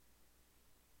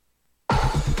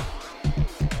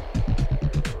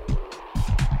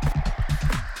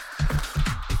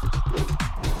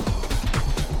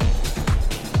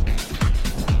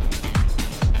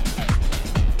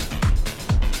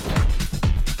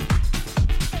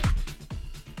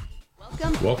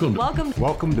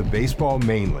Welcome to Baseball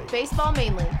Mainly. Baseball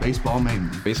Mainly. Baseball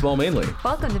Mainly. Baseball Mainly.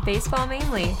 Welcome to Baseball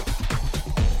Mainly.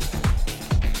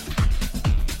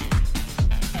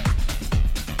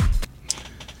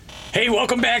 Hey,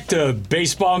 welcome back to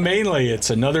Baseball Mainly. It's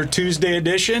another Tuesday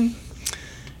edition,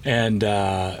 and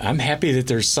I'm happy that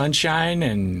there's sunshine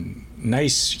and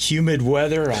nice humid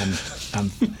weather. I'm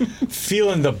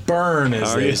feeling the burn,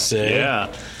 as they say.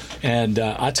 Yeah. And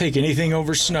I'll take anything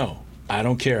over snow. I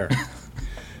don't care.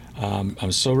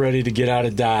 I'm so ready to get out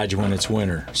of Dodge when it's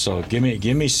winter. So give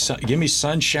me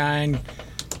sunshine.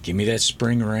 Give me that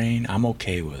spring rain. I'm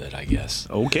okay with it, I guess.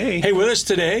 Okay. Hey, with us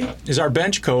today is our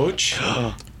bench coach,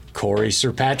 Corey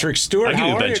Sir Patrick Stewart. I can How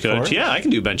do are bench you, coach. Corey? Yeah, I can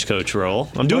do bench coach role.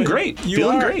 I'm doing great.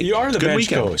 Feeling great. You are the Good bench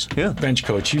weekend. coach. Yeah. Bench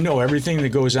coach. You know everything that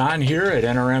goes on here at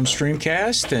NRM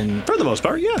Streamcast, and For the most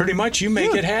part, yeah. pretty much you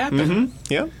make it happen. Mm-hmm.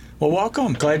 Yeah. Well,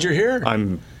 welcome. Glad you're here.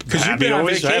 I'm 'Cause you've been on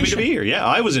happy to vacation. be here. Yeah,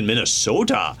 I was in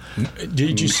Minnesota.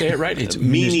 Did you say it right? It's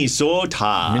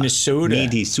Minnesota. Minnesota.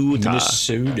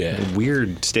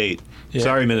 Weird state. Yeah.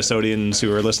 Sorry, Minnesotians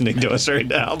who are listening to us right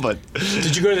now, but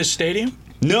Did you go to the stadium?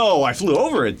 no, I flew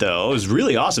over it though. It was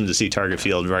really awesome to see Target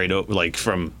Field like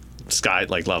from sky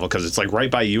level, because it's like right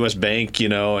by U.S. Bank,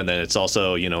 and then it's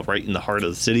also right in the heart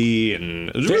of the city, and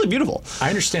it was really beautiful. I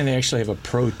understand they actually have a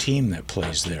pro team that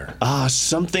plays there.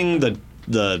 Something the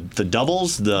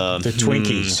doubles, the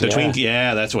Twinkies, the yeah. Twinkie,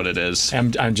 yeah, that's what it is.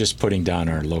 I'm just putting down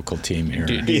our local team here.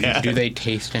 Do they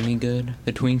taste any good?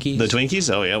 The Twinkies? The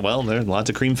Twinkies, oh yeah, well, there's lots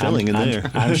of cream filling in there.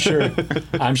 I'm sure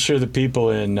the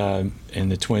people in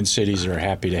the Twin Cities are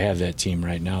happy to have that team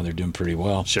right now. They're doing pretty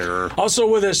well. Sure.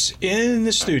 Also with us in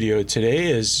the studio today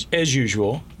is, as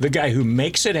usual, the guy who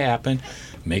makes it happen,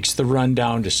 makes the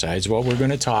rundown, decides what we're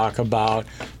going to talk about,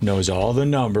 knows all the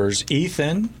numbers.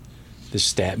 Ethan, the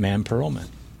Statman Perlman.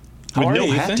 How With are no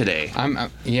you, hat Ethan? today.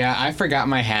 Yeah, I forgot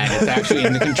my hat. It's actually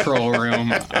in the control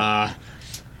room.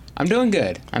 I'm doing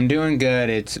good.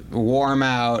 It's warm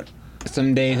out.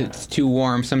 Some days it's too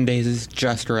warm. Some days it's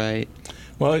just right.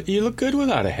 Well, you look good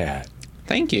without a hat.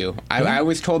 Thank you. I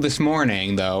was told this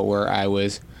morning, though, where I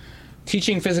was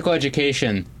teaching physical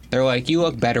education, they're like, you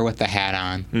look better with the hat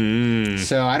on.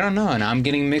 So I don't know, and I'm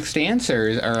getting mixed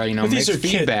answers, or, But mixed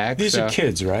feedback. These are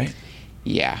kids, right?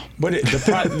 Yeah. But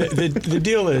the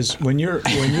deal is when you're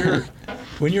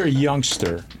a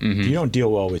youngster, you don't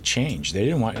deal well with change.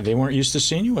 They weren't used to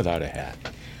seeing you without a hat.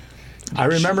 I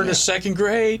remember in the second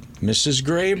grade, Mrs.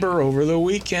 Graber over the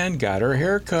weekend got her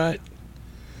hair cut.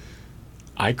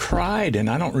 I cried, and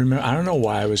I don't know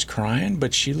why I was crying,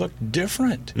 but she looked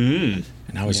different. And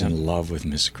I was in love with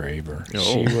Miss Graber.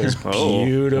 She was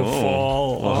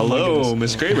beautiful. Well, hello,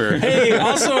 Miss Graber. Hey,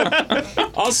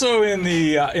 also in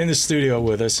the studio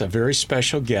with us, a very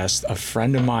special guest, a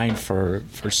friend of mine for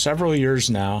several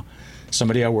years now,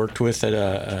 somebody I worked with at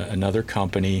another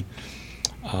company,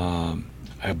 a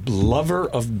lover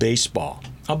of baseball,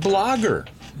 a blogger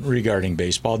regarding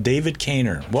baseball, David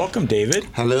Kaner. Welcome, David.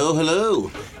 Hello.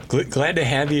 Glad to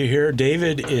have you here.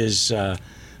 David is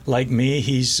like me.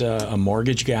 He's a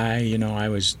mortgage guy.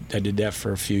 I did that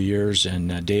for a few years,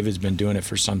 and David's been doing it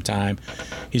for some time.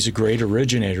 He's a great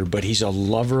originator, but he's a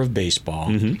lover of baseball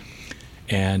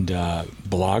and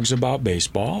blogs about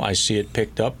baseball. I see it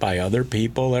picked up by other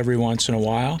people every once in a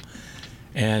while,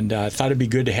 and I thought it'd be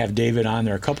good to have David on.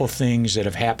 There are a couple things that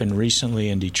have happened recently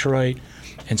in Detroit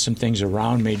and some things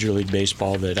around Major League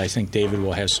Baseball that I think David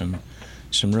will have some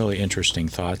really interesting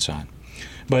thoughts on.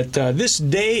 But this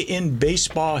day in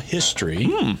baseball history,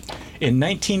 in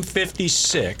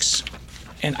 1956,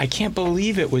 and I can't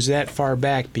believe it was that far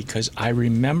back because I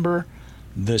remember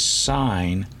the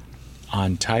sign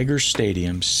on Tiger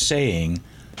Stadium saying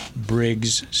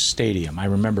Briggs Stadium. I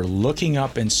remember looking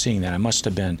up and seeing that. I must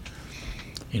have been,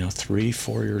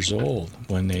 3-4 years old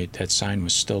when that sign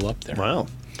was still up there. Wow.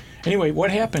 Anyway, what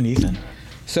happened, Ethan?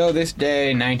 So this day,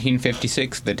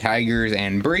 1956, the Tigers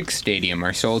and Briggs Stadium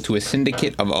are sold to a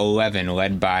syndicate of 11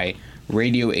 led by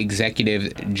radio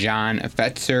executive John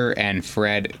Fetzer and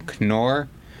Fred Knorr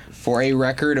for a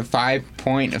record of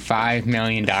 $5.5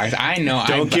 million. I know.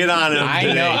 Don't get on him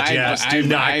today, Jess. Do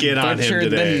not get on him butchered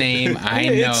today. the name. I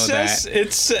know that.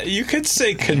 It's you could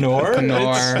say Knorr.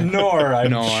 Knorr. It's Knorr, I'm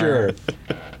Knorr. sure.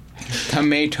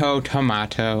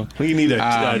 Tomato. We need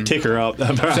to ticker up.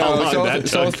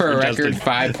 Sold for a record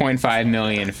 $5.5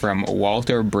 million from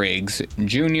Walter Briggs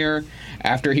Jr.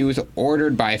 after he was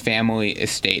ordered by family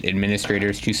estate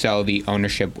administrators to sell the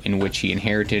ownership in which he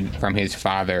inherited from his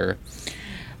father.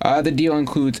 The deal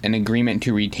includes an agreement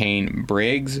to retain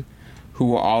Briggs, who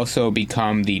will also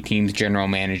become the team's general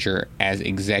manager as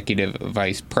executive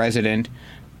vice president,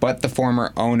 but the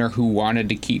former owner who wanted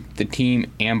to keep the team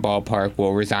and ballpark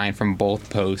will resign from both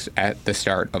posts at the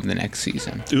start of the next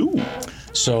season. Ooh.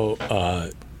 So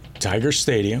Tiger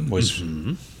Stadium was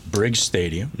Briggs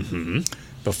Stadium.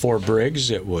 Before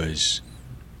Briggs, it was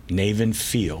Navin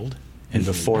Field, and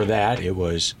before that, it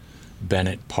was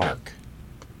Bennett Park.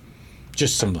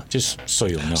 Just so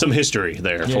you'll know. Some history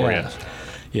there for you.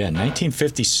 Yeah,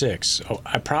 1956.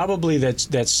 Probably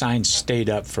that sign stayed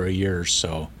up for a year or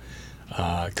so,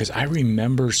 because I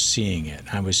remember seeing it.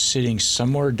 I was sitting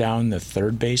somewhere down the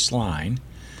third base line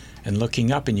and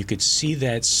looking up, and you could see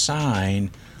that sign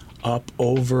up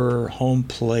over home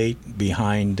plate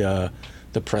behind the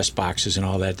press boxes and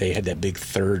all that. They had that big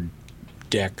third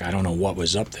deck. I don't know what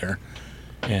was up there.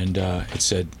 And it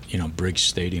said, Briggs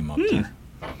Stadium up there.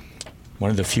 One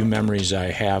of the few memories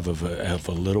I have of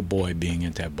a little boy being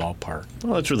at that ballpark.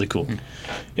 Well, that's really cool.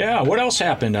 Yeah, what else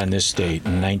happened on this date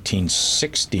in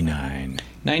 1969?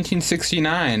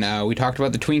 1969, we talked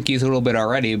about the Twinkies a little bit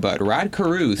already, but Rod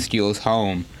Carew steals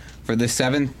home for the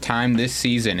 7th time this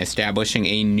season, establishing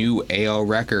a new AL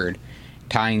record,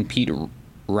 tying Pete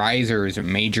Reiser's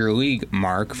Major League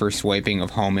mark for swiping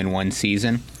of home in one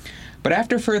season. But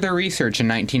after further research in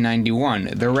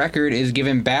 1991, the record is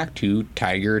given back to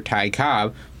Tiger Ty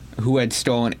Cobb, who had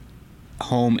stolen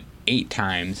home 8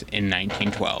 times in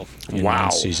 1912. In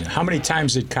one season. How many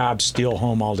times did Cobb steal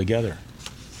home altogether?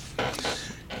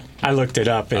 I looked it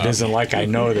up. It isn't like I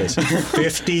know this.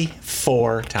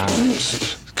 54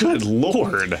 times. Good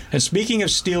Lord. And speaking of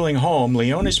stealing home,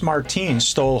 Leonys Martin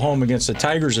stole home against the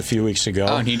Tigers a few weeks ago.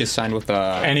 Oh, and he just signed with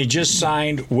And he just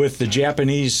signed with the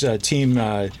Japanese team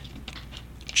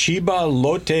Chiba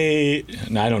Lotte.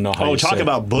 I don't know how you say it. Oh, talk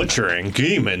about butchering.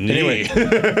 Anyway,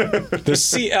 the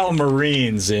CL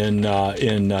Marines in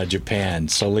Japan.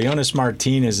 So Leonys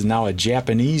Martin is now a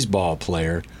Japanese ball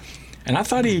player. And I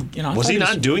thought he, was he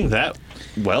not doing that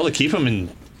well to keep him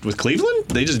with Cleveland?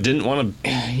 They just didn't want to.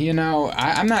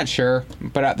 I'm not sure.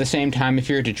 But at the same time, if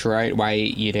you're Detroit, why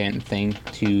you didn't think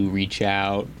to reach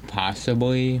out,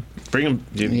 possibly? Bring him.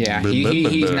 Yeah,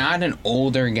 he's not an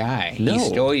older guy. No. He's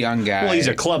still a young guy. Well, he's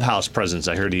a clubhouse presence.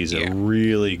 I heard he's a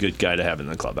really good guy to have in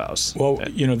the clubhouse. Well,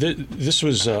 this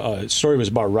was a story was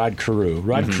about Rod Carew.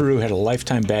 Rod Carew had a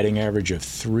lifetime batting average of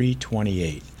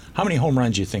 .328. How many home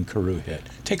runs do you think Carew hit?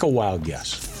 Take a wild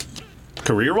guess.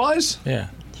 Career-wise? Yeah.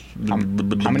 How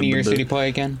many years did he play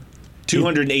again?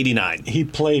 289. He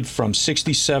played from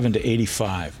 67 to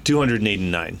 85.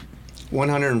 289.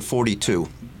 142.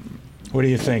 What do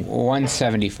you think?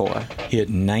 174. He hit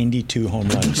 92 home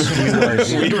runs.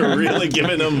 We were really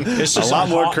giving him a lot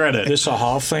more credit. This is a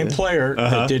Hall of Fame player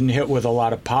that didn't hit with a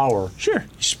lot of power. Sure.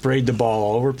 He sprayed the ball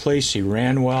all over the place. He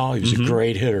ran well. He was a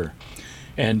great hitter.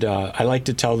 And I like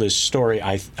to tell this story.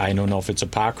 I don't know if it's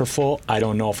apocryphal. I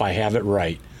don't know if I have it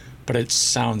right. But it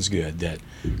sounds good that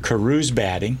Carew's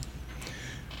batting.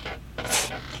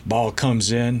 Ball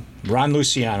comes in. Ron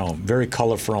Luciano, very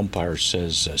colorful umpire,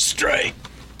 says, strike.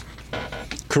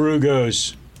 Carew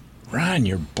goes, Ron,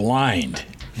 you're blind.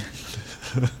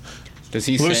 Does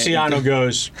he Luciano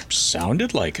goes,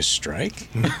 sounded like a strike.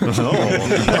 What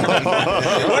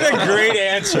a great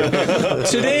answer.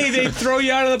 Today, they'd throw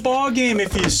you out of the ball game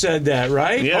if you said that,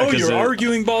 right? Yeah, you're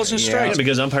arguing balls and strikes. Yeah,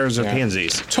 because umpires are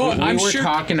pansies. We were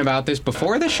talking about this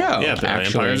before the show. Yeah,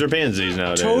 umpires are pansies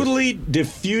nowadays. Totally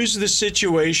diffused the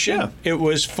situation. Yeah. It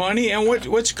was funny. And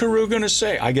what's Carew going to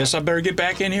say? I guess I better get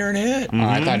back in here and hit.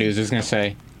 I thought he was just going to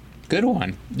say, good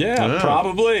one. Yeah,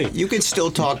 probably. You can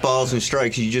still talk balls and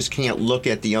strikes. You just can't look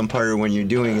at the umpire when you're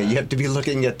doing it. You have to be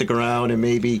looking at the ground and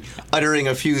maybe uttering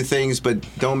a few things, but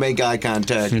don't make eye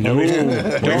contact.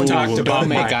 Don't talk to Don't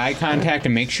make eye contact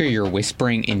and make sure you're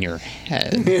whispering in your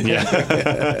head.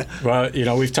 Yeah. Well,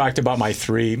 we've talked about my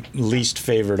 3 least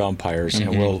favorite umpires, and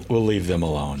we'll leave them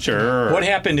alone. Sure. What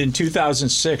happened in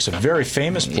 2006? A very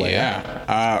famous player.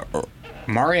 Yeah.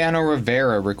 Mariano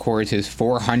Rivera records his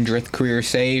 400th career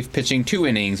save, pitching 2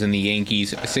 innings in the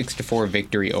Yankees' 6-4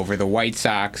 victory over the White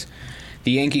Sox.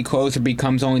 The Yankee closer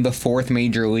becomes only the 4th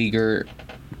major leaguer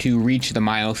to reach the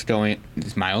milestone,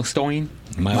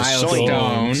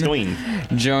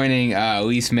 joining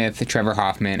Lee Smith, Trevor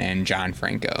Hoffman, and John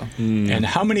Franco. And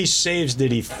how many saves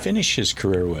did he finish his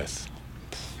career with?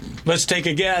 Let's take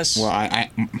a guess. Well,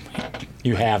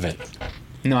 you have it.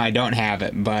 No, I don't have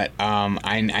it, but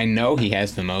I know he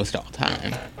has the most all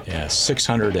time. Yeah,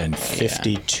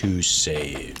 652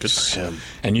 saves. Good for him.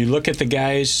 And you look at the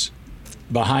guys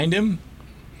behind him,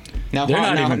 they're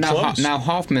not even close. Now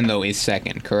Hoffman, though, is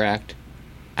second, correct?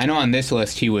 I know on this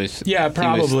list he was... Yeah,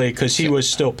 probably, because he was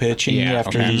still pitching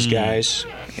after these guys.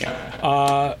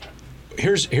 Yeah.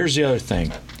 Here's the other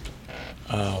thing.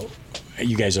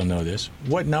 you guys don't know this.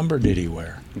 What number did he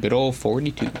wear? Good old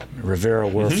 42. Rivera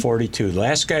wore 42.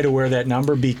 Last guy to wear that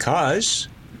number because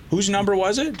whose number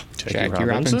was it? Jackie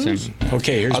Robinson.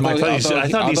 Okay, here's my I question.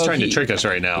 thought he's trying to trick us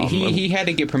right now. He had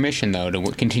to get permission, though, to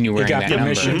continue He wearing got that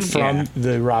permission number. from Yeah.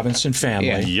 the Robinson family,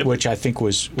 Yeah. Yep. which I think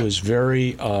was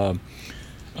very.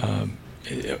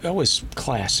 That was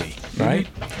classy, right?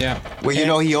 Yeah. Well, you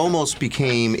know, he almost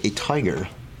became a Tiger.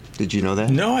 Did you know that?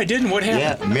 No, I didn't. What Yeah,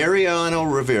 happened? Mariano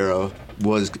Rivera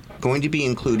was going to be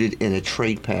included in a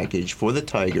trade package for the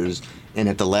Tigers, and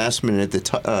at the last minute,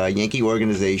 the Yankee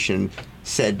organization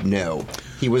said no.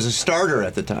 He was a starter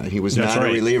at the time. He was That's not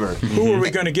right. a reliever. Who were we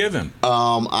going to give him?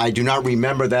 I do not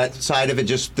remember that side of it,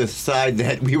 just the side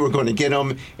that we were going to get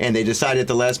him, and they decided at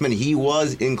the last minute he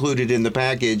was included in the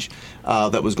package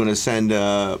that was going to send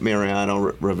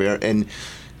Mariano Rivera. And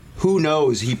who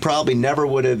knows, he probably never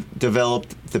would have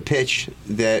developed the pitch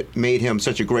that made him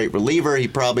such a great reliever. He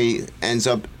probably ends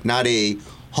up not a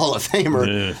Hall of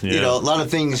Famer. Yeah. You know, a lot of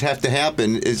things have to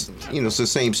happen. It's the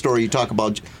same story you talk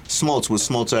about Smoltz. Was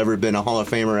Smoltz ever been a Hall of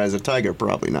Famer as a Tiger?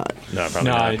 Probably not. No, probably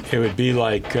No, not. it would be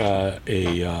like a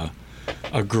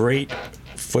great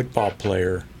football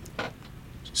player.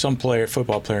 Some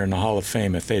football player in the Hall of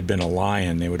Fame, if they'd been a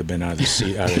Lion, they would have been out of the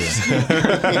seat.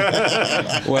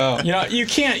 Well, You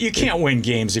can't win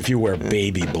games if you wear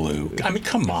baby blue. I mean,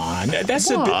 come on. That's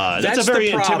That's a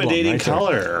very the problem intimidating right there.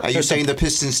 color. Are you saying the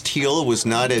Pistons teal was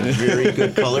not a very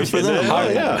good color for them?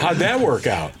 How'd that work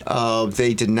out?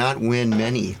 They did not win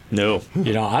many. No.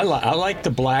 I like the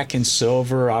black and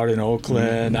silver out in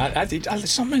Oakland. I think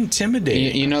something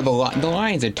intimidating. the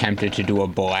Lions attempted to do a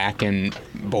black and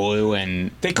blue, and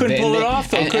They couldn't pull it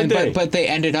off, though, could they? But they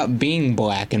ended up being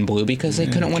black and blue because they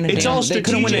couldn't win a It's all they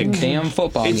couldn't win a strategic. damn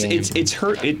football game.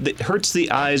 It hurts the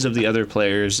eyes of the other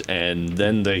players, and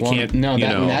then they Well, can't. no, you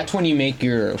know. that's when you make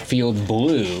your field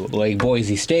blue, like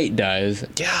Boise State does.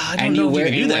 Yeah, I And don't know if you wear-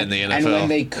 can do and that in the when- NFL. And when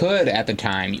they could at the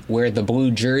time wear the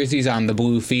blue jerseys on the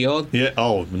blue field. Yeah.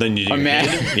 Oh, then you.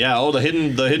 Imagine- Yeah. Oh, the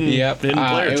hidden Yep.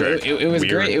 player trick. It was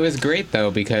Weird. great. It was great though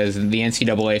because the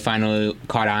NCAA finally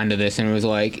caught on to this and was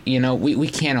like, we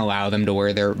can't allow them to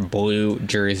wear their blue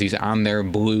jerseys on their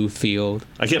blue field.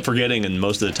 I kept forgetting, and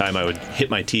most of the time I would hit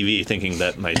my TV thinking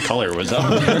that my color was up.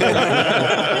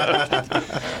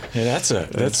 Yeah,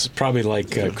 that's probably like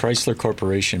Chrysler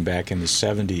Corporation back in the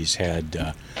 70s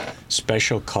had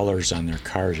special colors on their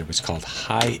cars. It was called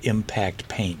high impact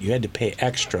paint. You had to pay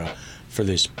extra for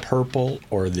this purple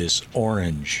or this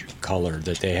orange color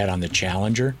that they had on the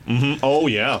Challenger. Oh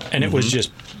yeah. And it was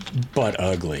just butt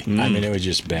ugly. I mean, it was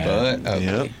just bad. But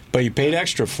Yep. But you paid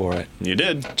extra for it. You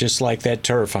did. Just like that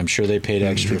turf, I'm sure they paid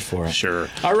extra for it. Sure.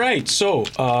 All right, so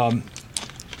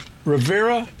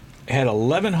Rivera had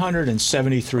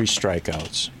 1,173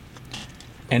 strikeouts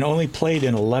and only played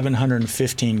in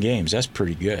 1,115 games. That's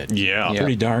pretty good. Yeah.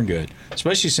 Pretty darn good,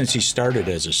 especially since he started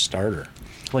as a starter.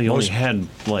 Well, he only Most-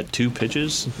 had two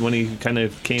pitches when he kind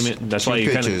of came in. That's why he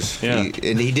kind Pitches. of yeah.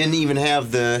 And he didn't even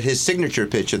have his signature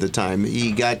pitch at the time.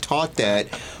 He got taught that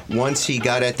once he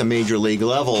got at the major league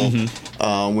level.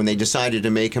 When they decided to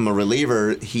make him a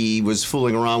reliever, he was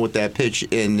fooling around with that pitch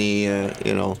in the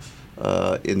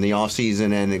in the off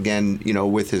season, and again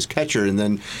with his catcher, and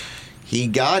then he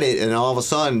got it, and all of a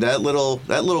sudden that little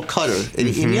cutter, and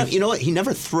you know what? He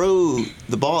never threw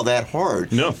the ball that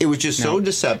hard. No. It was just so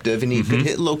deceptive, and he could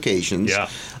hit locations. Yeah.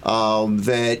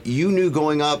 That you knew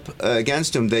going up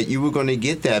against him that you were going to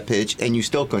get that pitch, and you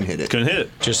still couldn't hit it. Couldn't hit it.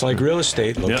 Just like real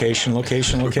estate, location,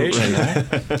 location, location.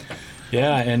 Right?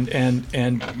 Yeah,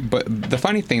 and But the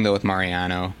funny thing though with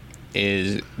Mariano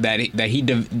is that he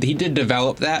did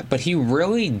develop that, but he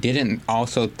really didn't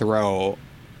also throw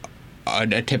a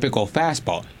typical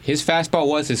fastball. His fastball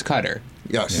was his cutter.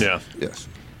 Yes. Yeah. Yes.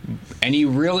 And you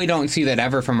really don't see that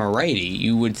ever from a righty.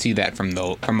 You would see that from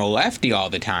a lefty all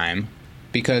the time,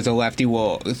 because a lefty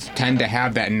will tend to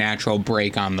have that natural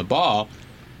break on the ball.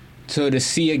 So to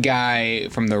see a guy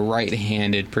from the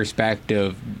right-handed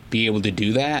perspective be able to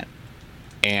do that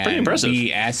Pretty and impressive.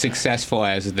 be as successful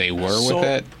as they were so with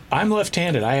it. I'm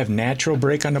left-handed. I have natural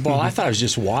break on the ball. I thought it was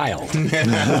just wild.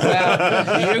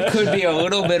 Well, you could be a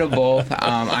little bit of both.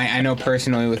 I know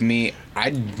personally with me,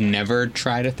 I'd never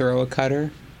try to throw a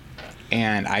cutter,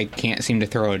 and I can't seem to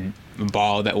throw a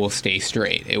ball that will stay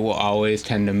straight. It will always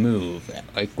tend to move,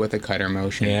 like with a cutter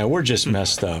motion. Yeah, we're just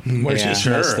messed up. We're Yeah. just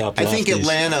messed Sure. up. I think lefties.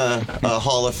 Atlanta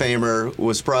Hall of Famer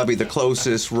was probably the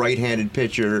closest right-handed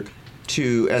pitcher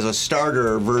to, as a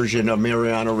starter version of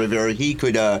Mariano Rivera. He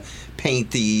could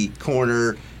paint the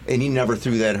corner and he never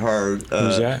threw that hard.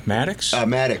 Who's that? Maddox?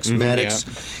 Maddox. Maddox.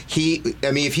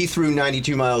 If he threw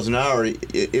 92 miles an hour,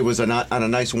 it was on a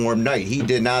nice warm night. He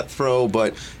did not throw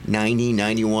but 90,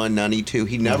 91, 92.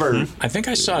 He never. I think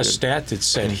I saw a stat that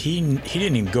said he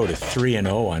didn't even go to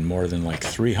 3-0 on more than like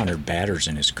 300 batters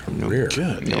in his career.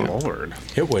 Good Lord.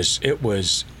 It was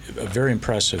a very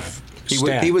impressive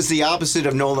stat. He was the opposite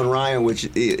of Nolan Ryan,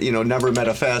 which never met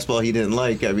a fastball he didn't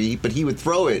like. I mean, but he would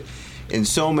throw it in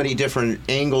so many different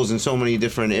angles and so many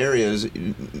different areas.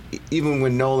 Even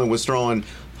when Nolan was throwing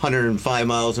 105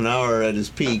 miles an hour at his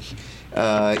peak,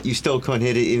 you still couldn't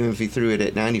hit it even if he threw it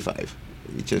at 95.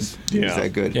 He was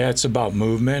that good. Yeah, it's about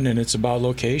movement and it's about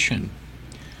location.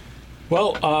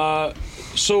 Well,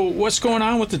 so what's going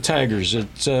on with the Tigers?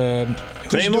 It's who's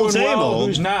same doing old, same well, old.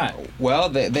 who's not? Well,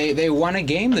 they won a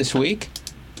game this week.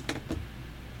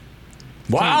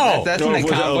 Wow, That's an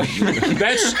accomplishment.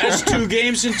 that's 2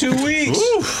 games in 2 weeks.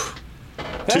 Oof.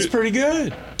 That's pretty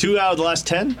good. 2 out of the last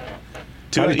 10?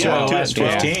 Probably 2 out of the last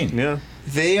 12. 15. Yeah.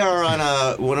 They are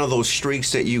on one of those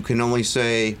streaks that you can only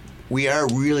say we are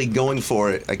really going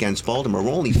for it against Baltimore.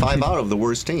 We're only 5 out of the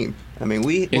worst team. I mean,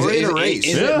 we're in a race.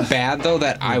 Is it bad, though,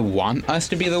 that I want us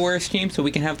to be the worst team so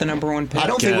we can have the number 1 pick? I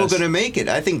don't think we're going to make it.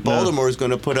 I think Baltimore is going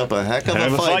to put up a heck of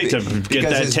a fight to get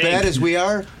because that as tank. bad as we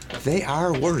are, they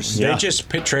are worse. They just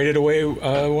traded away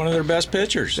one of their best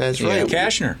pitchers. That's right.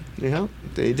 Kashner. Yeah,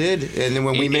 they did. And then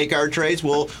when we make our trades,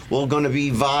 we're going to be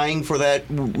vying for that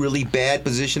really bad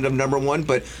position of number 1.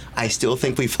 But I still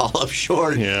think we fall up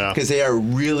short because they are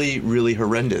really, really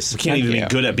horrendous. Can't even be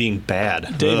good at being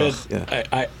bad. David,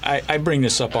 Yeah. I bring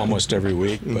this up almost every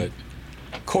week, but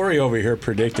Corey over here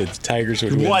predicted the Tigers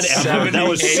would win. Whatever. That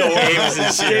was so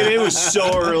it was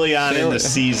so early on in the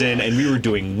season, and we were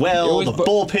doing well. The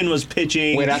bullpen was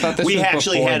pitching. Wait, I thought this we was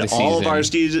actually before had the all of season. our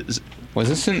seasons. Was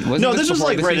this This was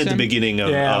like right at the beginning of.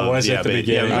 Yeah, it was at the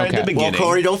beginning. Right at the Well, beginning.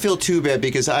 Corey, don't feel too bad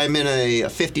because I'm in a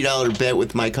 $50 bet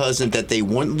with my cousin that they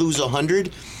wouldn't lose 100,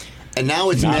 and now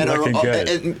it's Not matter. looking good.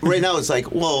 And right now it's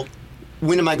like, well,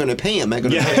 when am I going to pay him? Am I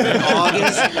going to pay him in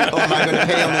August or am I going to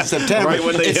pay him in September? Right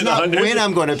when they it's hit not 100? when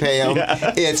I'm going to pay him.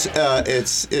 It's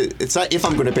not if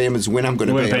I'm going to pay him. It's when I'm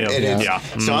going to pay him. And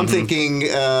it's- So I'm thinking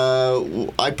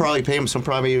I'd probably pay him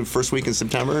probably first week in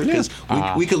September because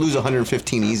we could lose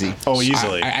 115 easy. Oh,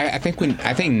 easily. I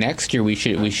think next year we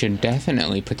should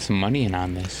definitely put some money in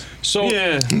on this. So,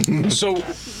 so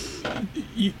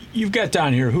you've got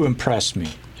down here who impressed me.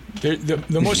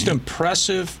 The most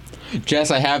impressive.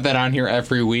 Jess, I have that on here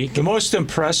every week. The most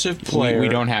impressive player. We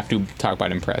don't have to talk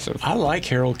about impressive. I like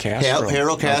Harold Castro.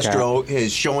 Harold Castro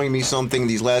is showing me something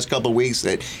these last couple of weeks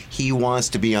that he wants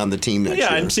to be on the team next year.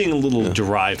 I'm seeing a little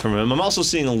drive from him. I'm also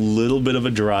seeing a little bit of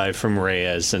a drive from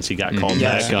Reyes since he got called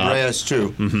back up. Reyes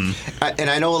too. And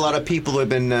I know a lot of people have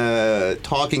been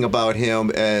talking about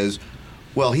him as,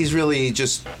 well, he's really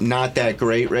just not that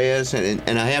great, Reyes. And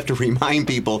I have to remind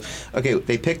people, okay,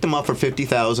 they picked him up for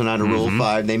 $50,000 out of Rule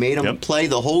 5. They made him play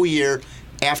the whole year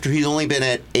after he's only been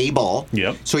at A ball.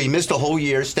 Yep. So he missed a whole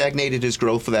year, stagnated his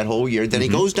growth for that whole year. Then he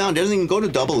goes down, doesn't even go to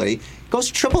AA,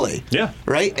 goes to AAA. Yeah.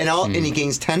 Right? And he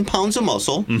gains 10 pounds of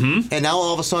muscle. And now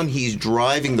all of a sudden he's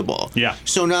driving the ball. Yeah.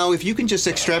 So now if you can just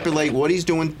extrapolate what he's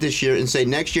doing this year and say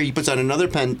next year he puts on another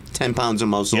 10 pounds of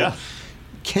muscle,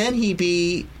 can he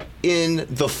be in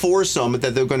the foursome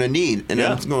that they're going to need? And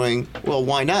I'm going, well,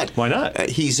 why not? Why not?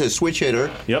 He's a switch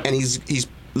hitter, Yep. and he's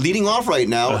leading off right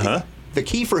now. The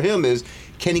key for him is,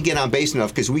 can he get on base enough?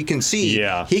 Because we can see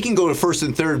he can go to first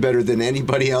and third better than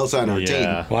anybody else on our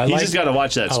team. Well, You just got to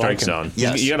watch that strike him. zone.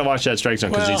 Yes. You got to watch that strike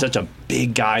zone because he's such a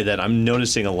big guy that I'm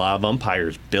noticing a lot of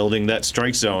umpires building that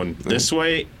strike zone this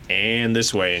way and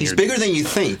this way. And He's bigger than you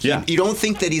think. Yeah. You don't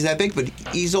think that he's that big, but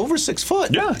he's over 6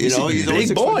 foot. Yeah, he's a over big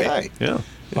 6 boy. foot guy. Yeah.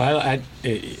 Well,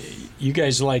 you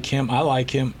guys like him. I like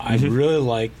him. I really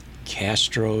like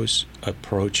Castro's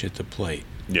approach at the plate.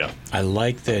 Yeah. I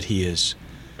like that he is.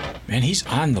 Man, he's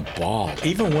on the ball.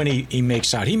 Even when he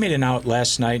makes out. He made an out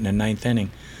last night in the 9th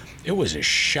inning. It was a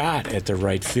shot at the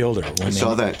right fielder. I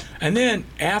saw that. And then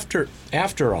after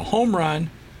a home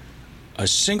run, a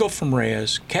single from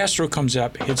Reyes, Castro comes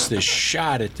up, hits this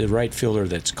shot at the right fielder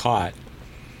that's caught.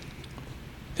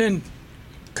 Then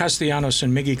Castellanos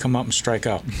and Miggy come up and strike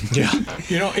out. Yeah.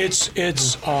 You know,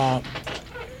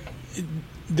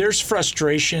 there's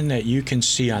frustration that you can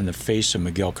see on the face of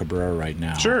Miguel Cabrera right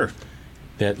now. Sure.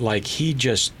 That, like, he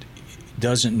just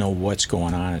doesn't know what's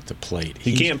going on at the plate.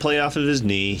 He can't play off of his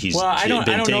knee. He's I been don't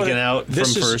know taken that- out from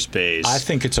this is- first base. I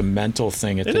think it's a mental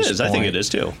thing at It this is. point. I think it is,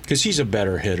 too. Because he's a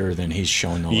better hitter than he's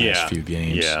shown the last few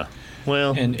games. Yeah.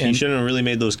 Well, And- he shouldn't have really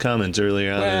made those comments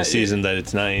earlier on in the season that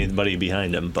it's not anybody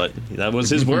behind him, but that was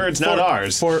his words, not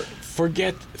ours.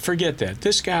 Forget that.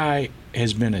 This guy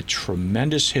has been a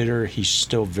tremendous hitter. He's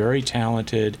still very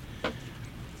talented,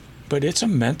 but it's a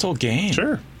mental game.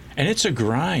 Sure. And it's a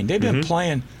grind. They've been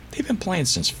playing. They've been playing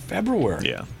since February.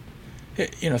 Yeah.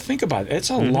 Think about it. It's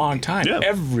a long time. Yeah.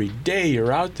 Every day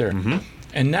you're out there.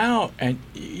 And now,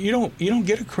 you don't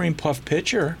get a cream puff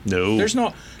pitcher. No. There's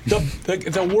no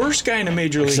the worst guy in the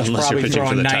major league is Unless you're probably pitching for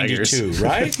throwing the Tigers. 92,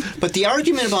 right? But the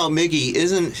argument about Miggy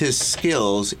isn't his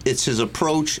skills; it's his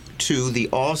approach to the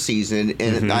off season.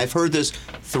 And I've heard this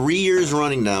 3 years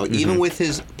running now. Even with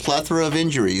his plethora of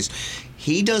injuries,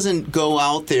 he doesn't go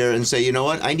out there and say, "You know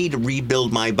what? I need to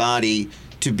rebuild my body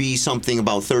to be something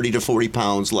about 30 to 40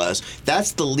 pounds less."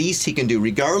 That's the least he can do.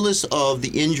 Regardless of the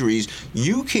injuries,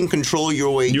 you can control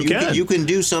your weight. You can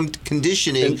do some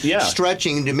conditioning,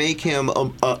 stretching to make him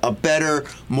a better,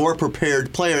 more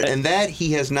prepared player, and that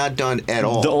he has not done at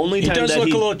all. He does look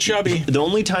a little chubby. The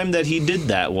only time that he did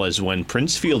that was when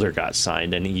Prince Fielder got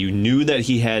signed, and you knew that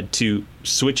he had to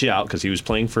switch out because he was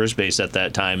playing first base at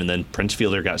that time, and then Prince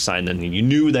Fielder got signed, and you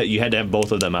knew that you had to have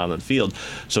both of them out on the field.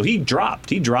 So he dropped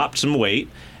some weight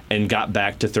and got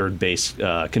back to third base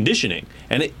conditioning,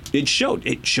 and it showed.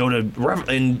 It showed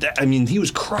and I mean, he was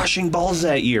crushing balls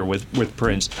that year with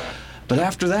Prince. But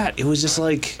after that, it was just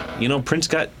like, Prince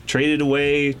got traded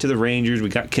away to the Rangers. We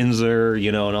got Kinsler,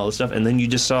 and all this stuff, and then you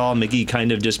just saw Miggy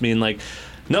kind of just being like,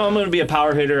 "No, I'm going to be a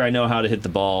power hitter. I know how to hit the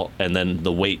ball," and then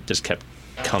the weight just kept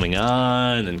coming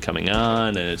on,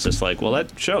 and it's just like, well,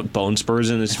 that showed bone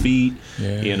spurs in his feet,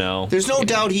 There's no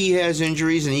doubt he has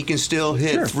injuries, and he can still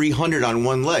hit 300 on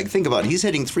one leg. Think about it. He's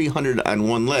hitting 300 on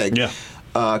one leg. Yeah.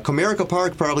 Comerica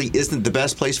Park probably isn't the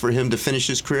best place for him to finish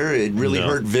his career. It really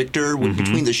hurt Victor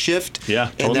between the shift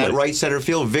and that right center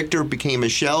field. Victor became a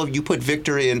shell. You put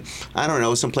Victor in, I don't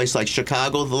know, someplace like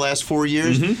Chicago the last 4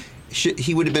 years,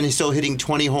 he would have been still hitting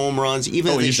 20 home runs.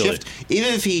 Even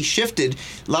if he shifted,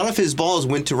 a lot of his balls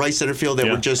went to right center field that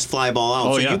would just fly ball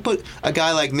out. You put a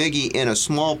guy like Miggy in a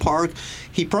small park,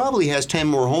 he probably has 10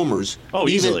 more homers.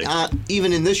 Easily.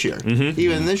 Even in this year.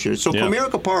 Even in this year. So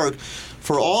Comerica Park,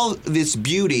 for all this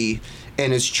beauty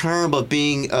and its charm of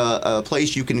being a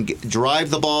place you can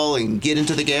drive the ball and get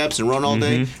into the gaps and run all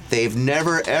day, they've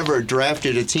never, ever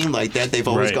drafted a team like that. They've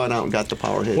always gone out and got the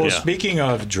power hitter. Well, speaking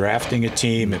of drafting a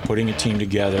team and putting a team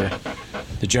together,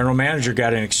 the general manager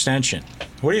got an extension.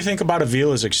 What do you think about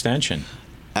Avila's extension?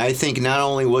 I think not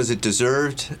only was it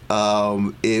deserved,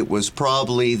 it was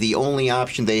probably the only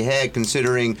option they had,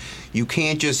 considering you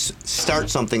can't just start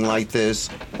something like this,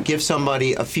 give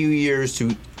somebody a few years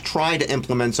to try to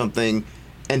implement something,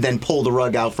 and then pull the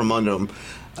rug out from under them.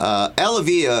 Al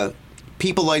Avila,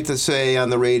 people like to say on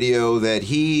the radio that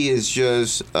he is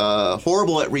just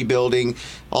horrible at rebuilding.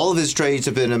 All of his trades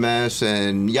have been a mess,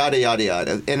 and yada, yada,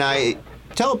 yada. And I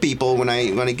tell people when I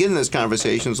get in this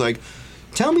conversation, it's like,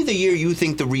 tell me the year you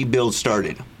think the rebuild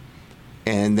started.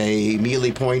 And they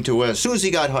immediately point to as soon as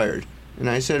he got hired. And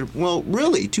I said, well,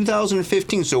 really,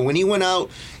 2015. So when he went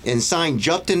out and signed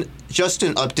Justin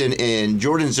Upton and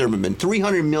Jordan Zimmerman,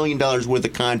 $300 million worth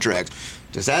of contracts,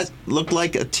 does that look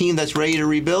like a team that's ready to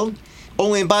rebuild?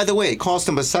 Oh, and by the way, it cost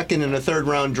them a second and a third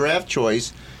round draft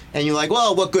choice. And you're like,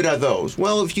 well, what good are those?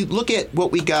 Well, if you look at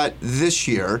what we got this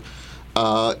year,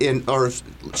 last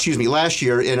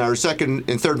year in our second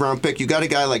and third round pick, you got a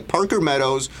guy like Parker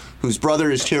Meadows, whose brother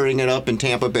is tearing it up in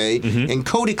Tampa Bay, and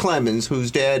Cody Clemens,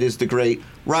 whose dad is the great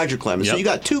Roger Clemens. So you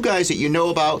got two guys that you know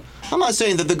about. I'm not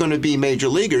saying that they're going to be major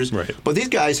leaguers, but these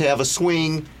guys have a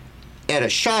swing at a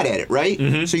shot at it, right?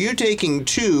 So you're taking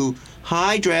two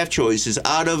high draft choices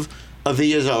out of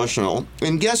Avila's arsenal,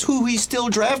 and guess who he still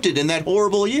drafted in that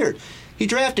horrible year? He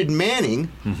drafted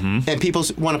Manning, and people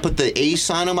want to put the ace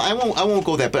on him. I won't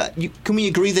go that, but can we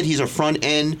agree that he's a front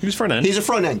end? He's front end. He's a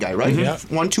front end guy, right?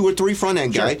 1, 2, or 3 front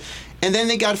end guy. And then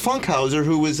they got Funkhauser,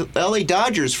 who was L.A.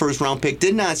 Dodgers' first round pick,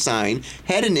 did not sign,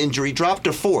 had an injury, dropped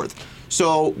to 4th.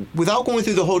 So without going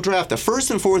through the whole draft, the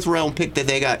 1st and 4th round pick that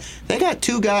they got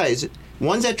two guys.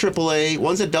 One's at AAA,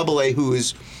 one's at AA, who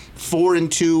is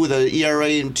 4-2 with an ERA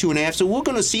and 2.5. So we're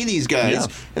going to see these guys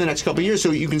in the next couple of years. So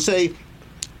you can say,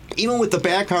 even with the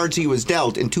back cards he was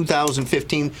dealt in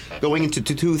 2015, going into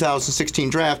the 2016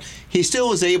 draft, he still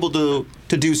was able to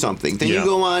do something. Then you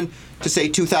go on to say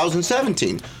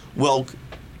 2017. Well,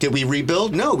 did we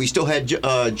rebuild? No, we still had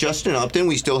Justin Upton.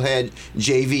 We still had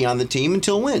JV on the team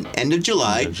until when? End of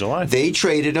July. They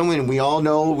traded him, and we all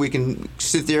know we can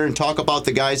sit there and talk about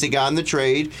the guys they got in the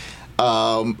trade.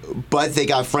 But they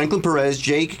got Franklin Perez,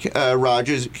 Jake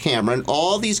Rogers, Cameron.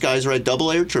 All these guys are at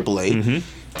AA or AAA.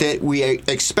 that we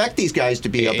expect these guys to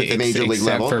be up at the major league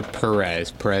level. Except for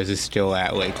Perez. Perez is still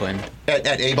at Lakeland.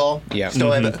 At A-ball? Yeah.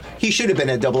 He should have been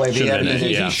at Double-A.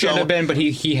 He Should have been, but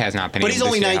he has not been But able he's to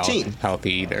only stay 19.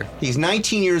 Healthy either. He's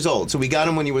 19 years old, so we got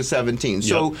him when he was 17.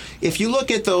 So if you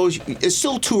look at those, it's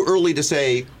still too early to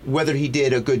say whether he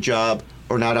did a good job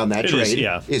or not on that trade.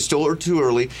 It's still too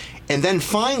early. And then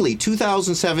finally,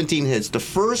 2017 hits, the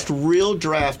first real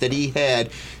draft that he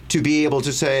had to be able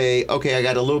to say, okay, I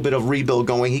got a little bit of rebuild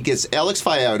going. He gets Alex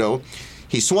Fajardo.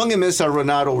 He swung and missed on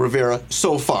Renato Rivera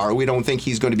so far. We don't think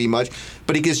he's going to be much.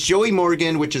 But he gets Joey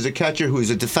Morgan, which is a catcher who's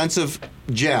a defensive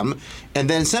gem. And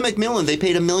then Sam McMillan, they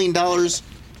paid $1 million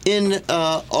in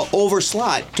over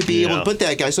slot to be able to put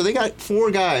that guy. So they got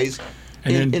 4 guys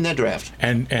in that draft.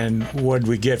 And what did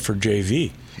we get for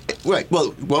JV? Right.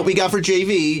 Well, what we got for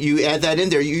JV, you add that in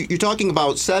there. You're talking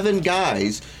about 7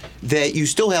 guys that you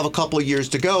still have a couple of years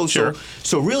to go. Sure.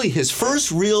 So really, his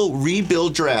first real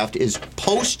rebuild draft is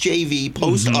post JV,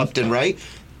 post Upton, right?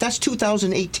 That's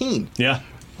 2018. Yeah.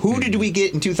 Who did we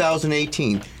get in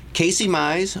 2018? Casey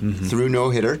Mize through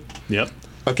no hitter. Yep.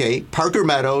 Okay. Parker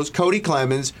Meadows, Cody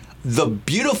Clemens, the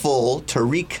beautiful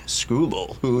Tariq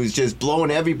Skubal, who's just blowing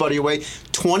everybody away.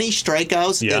 20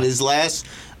 strikeouts in his last.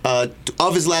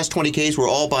 Of his last 20 Ks were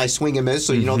all by swing and miss,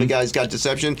 so you know the guy's got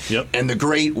deception. Yep. And the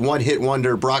great one-hit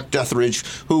wonder Brock Deathridge,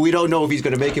 who we don't know if he's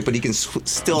going to make it, but he can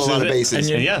steal a lot of bases.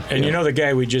 And you know the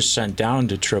guy we just sent down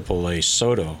to AAA,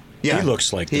 Soto. Yeah. He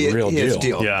looks like the real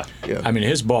deal. Yeah. I mean,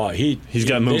 his ball. He's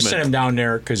got movement. They sent him down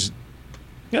there because.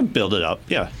 Yeah, build it up.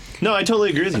 Yeah. No, I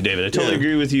totally agree with you, David. I totally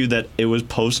agree with you that it was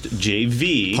post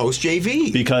JV. Post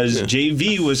JV. Because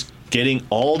JV was getting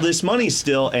all this money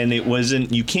still, and it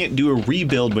wasn't. You can't do a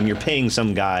rebuild when you're paying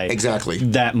some guy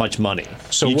that much money.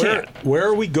 So where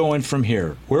are we going from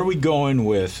here? Where are we going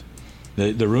with?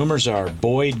 The rumors are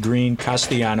Boyd, Green,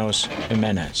 Castellanos,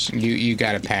 Jimenez. You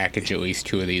got to package at least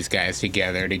 2 of these guys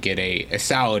together to get a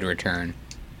solid return.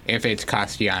 If it's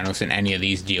Castellanos in any of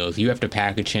these deals, you have to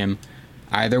package him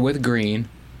either with Green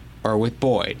or with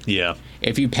Boyd. Yeah.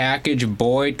 If you package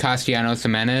Boyd, Castellanos,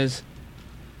 Jimenez,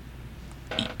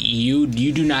 you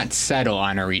do not settle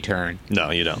on a return.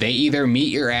 No, you don't. They either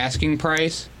meet your asking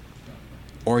price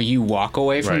or you walk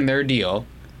away from their deal.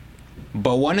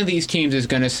 But one of these teams is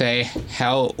going to say,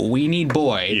 hell, we need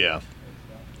Boyd. Yeah.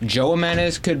 Joe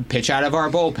Jimenez could pitch out of our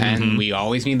bullpen. We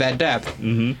always need that depth.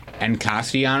 And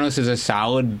Castellanos is a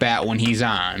solid bat when he's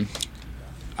on.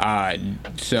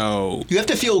 So you have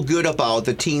to feel good about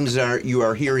the teams that you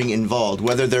are hearing involved,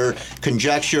 whether they're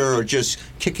conjecture or just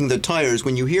kicking the tires.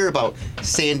 When you hear about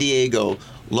San Diego,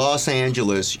 Los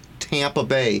Angeles, Tampa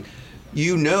Bay,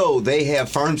 you know they have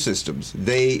farm systems.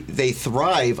 They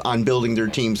thrive on building their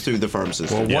teams through the farm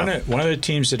system. Well, one of the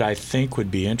teams that I think would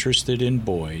be interested in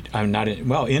Boyd,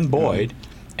 in Boyd,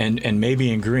 and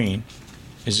maybe in Green,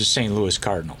 is the St. Louis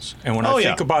Cardinals. And when I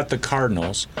think about the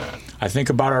Cardinals, I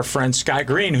think about our friend Scott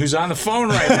Green, who's on the phone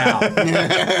right now.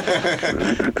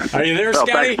 Are you there,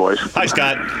 Scotty? Thanks, boys. Hi,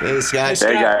 Scott. Hey, Scott.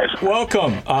 Hey, guys.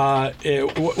 Welcome.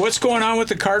 What's going on with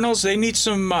the Cardinals? They need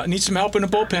some help in the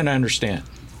bullpen, I understand.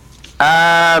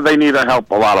 They need our help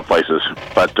a lot of places,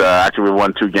 but actually we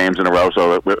won 2 games in a row,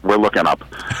 so we're looking up.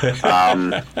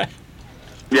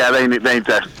 They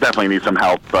definitely need some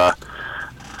help.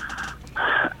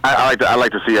 I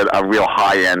like to see a real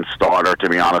high-end starter, to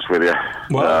be honest with you.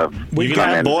 Well, we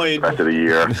got Boyd the rest of the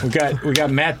year. We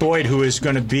got Matt Boyd, who is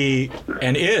going to be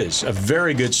and is a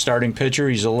very good starting pitcher.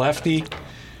 He's a lefty,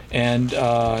 and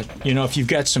if you've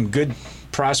got some good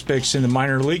prospects in the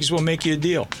minor leagues, we'll make you a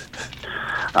deal.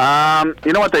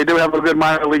 You know what? They do have a good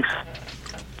minor leagues.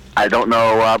 I don't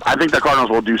know. I think the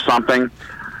Cardinals will do something.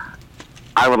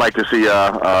 I would like to see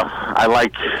I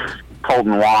like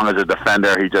Colton Wong as a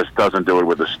defender. He just doesn't do it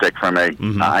with a stick for me.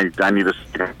 I need a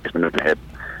baseman to hit.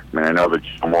 I mean, I know the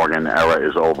Joe Morgan era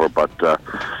is over, but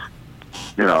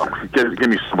give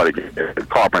me somebody.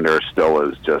 Carpenter still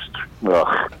is just.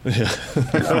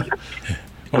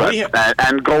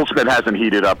 And Goldschmidt hasn't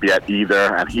heated up yet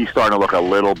either, and he's starting to look a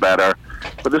little better.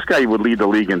 But this guy would lead the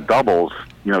league in doubles,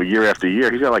 year after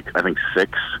year. He's got I think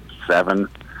 6, 7.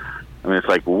 I mean, it's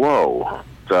like, whoa.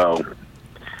 So,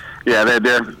 yeah,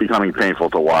 they're becoming painful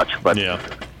to watch. But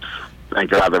thank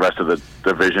God the rest of the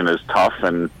division is tough.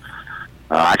 And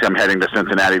I'm heading to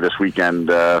Cincinnati this weekend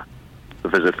to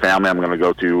visit family. I'm going to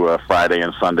go to Friday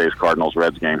and Sunday's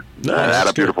Cardinals-Reds game. At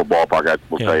a beautiful ballpark, I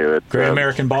will tell you. Great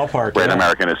American ballpark. Great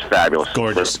American is fabulous.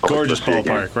 Gorgeous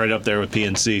ballpark, right up there with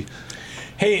PNC.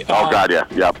 Hey, God, yeah,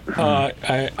 yep.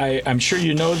 I'm sure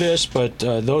you know this, but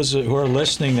those who are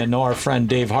listening that know our friend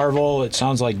Dave Harville, it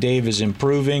sounds like Dave is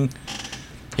improving.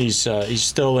 He's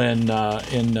still in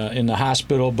the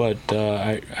hospital, but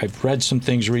I've read some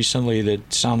things recently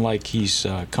that sound like he's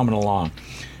coming along.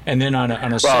 And then on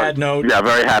a sad note, yeah,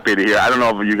 very happy to hear. I don't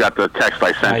know if you got the text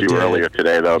I sent you earlier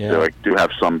today, though. Yeah. I do have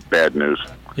some bad news.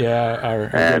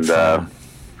 Yeah,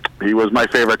 he was my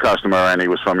favorite customer, and he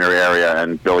was from your area.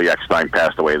 And Billy Eckstein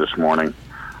passed away this morning.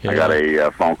 Yeah. I got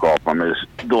a phone call from his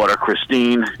daughter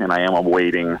Christine, and I am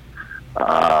awaiting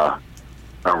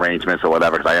arrangements or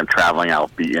whatever, because I am traveling. I'll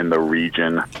be in the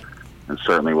region, and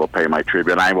certainly will pay my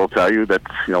tribute. And I will tell you that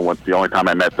the only time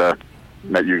I met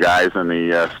you guys in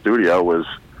the studio was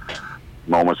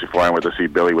moments before I went to see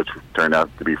Billy, which turned out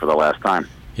to be for the last time.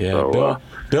 Yeah, so,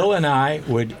 Bill and I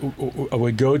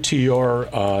would go to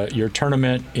your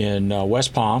tournament in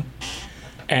West Palm,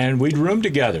 and we'd room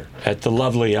together at the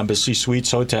lovely Embassy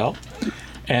Suites Hotel.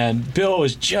 And Bill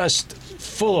was just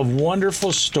full of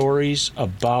wonderful stories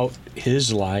about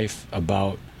his life,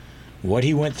 about what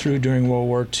he went through during World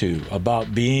War II,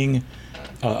 about being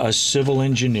a civil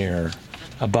engineer,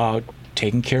 about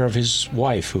taking care of his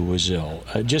wife who was ill.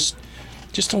 Just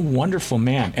a wonderful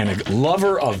man and a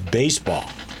lover of baseball.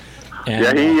 And,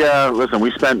 listen,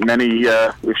 we've shared many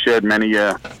a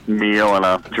meal and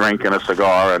a drink and a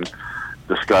cigar and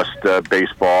discussed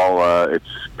baseball, its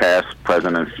past,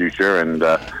 present, and future, and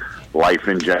life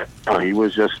in general. He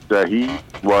was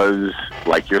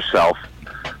like yourself.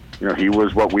 He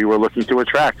was what we were looking to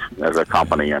attract as a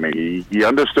company. I mean, he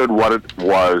understood what it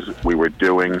was we were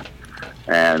doing,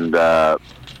 and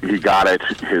he got it.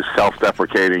 His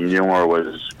self-deprecating humor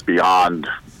was beyond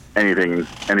anything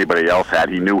anybody else had.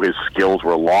 He knew his skills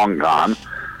were long gone.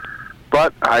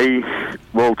 But I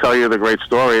will tell you the great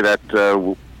story that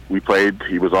we played.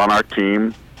 He was on our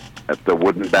team at the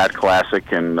Wooden Bat Classic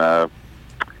in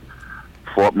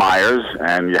Fort Myers,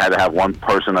 and you had to have one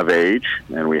person of age,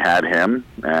 and we had him,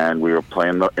 and we were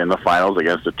playing in the finals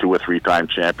against a 2- or 3-time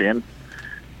champion,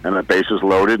 and the bases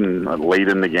loaded and late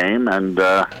in the game, and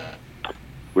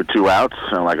with 2 outs,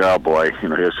 and I'm like, oh boy,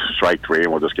 here's strike 3,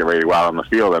 and we'll just get ready to go out on the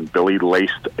field. And Billy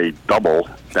laced a double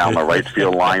down the right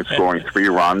field line, scoring 3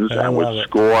 runs, and would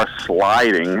score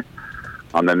sliding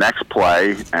on the next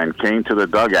play, and came to the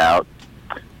dugout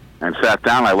and sat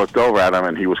down. I looked over at him,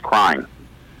 and he was crying,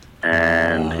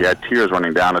 and he had tears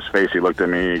running down his face. He looked at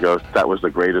me, and he goes, that was the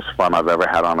greatest fun I've ever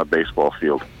had on a baseball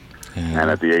field. And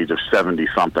at the age of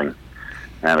 70-something,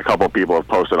 and a couple of people have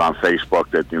posted on Facebook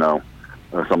that,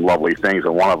 some lovely things,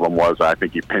 and one of them was, I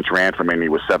think he pinch ran for me, and he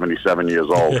was 77 years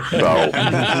old. So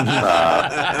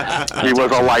he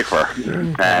was a lifer,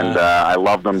 and I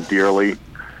loved him dearly,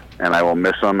 and I will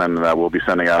miss him, and we'll be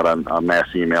sending out a mass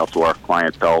email to our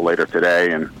clientele later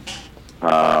today. And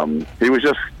he was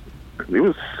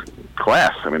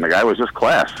class. I mean, the guy was just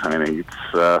class. I mean, it's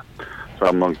so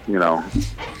I'm,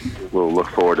 we'll look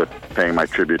forward to paying my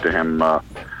tribute to him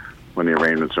when the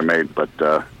arrangements are made, but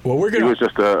he was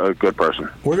just a good person.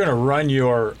 We're gonna run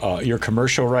your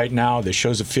commercial right now that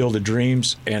shows a Field of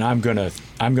Dreams, and I'm gonna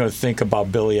think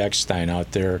about Billy Eckstein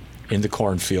out there in the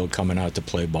cornfield coming out to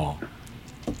play ball.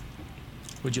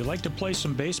 Would you like to play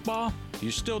some baseball? Do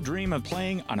you still dream of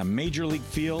playing on a major league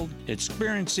field,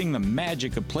 experiencing the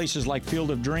magic of places like Field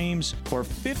of Dreams? For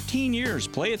 15 years,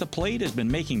 Play at the Plate has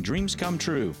been making dreams come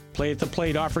true. Play at the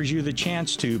Plate offers you the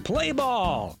chance to play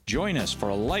ball. Join us for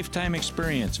a lifetime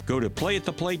experience. Go to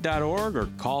playattheplate.org or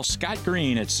call Scott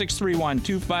Green at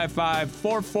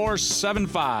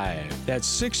 631-255-4475.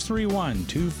 That's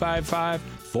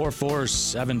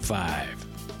 631-255-4475.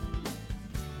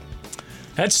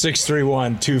 That's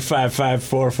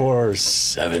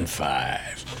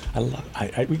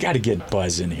 631-255-4475. We got to get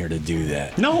Buzz in here to do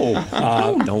that. No.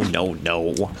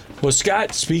 No. Well,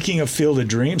 Scott, speaking of Field of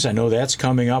Dreams, I know that's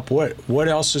coming up. What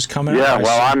else is coming up? Yeah,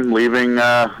 well, I'm leaving.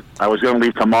 I was going to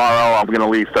leave tomorrow. I'm going to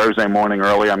leave Thursday morning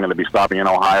early. I'm going to be stopping in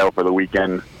Ohio for the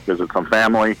weekend, visit some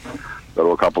family, go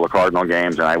to a couple of Cardinal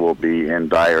games, and I will be in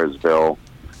Dyersville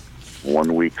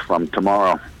 1 week from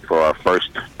tomorrow for our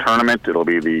first tournament. It'll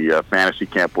be the Fantasy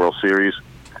Camp World Series.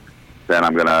 Then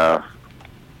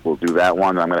we'll do that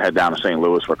one. I'm going to head down to St.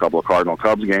 Louis for a couple of Cardinal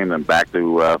Cubs games, then back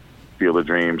to Field of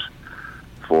Dreams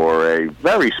for a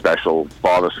very special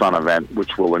father-son event,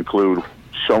 which will include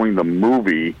showing the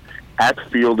movie at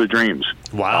Field of Dreams.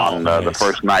 Wow. On nice. The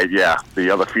first night, yeah.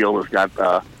 The other field has got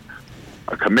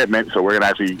a commitment, so we're going to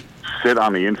actually sit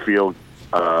on the infield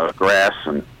grass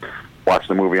and watch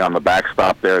the movie on the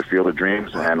backstop there at Field of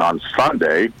Dreams. And on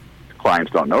Sunday,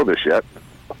 clients don't know this yet,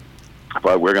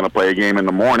 but we're going to play a game in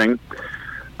the morning,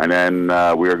 and then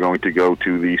we are going to go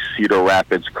to the Cedar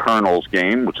Rapids Colonels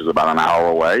game, which is about an hour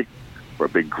away. for a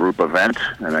big group event,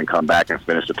 and then come back and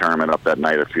finish the tournament up that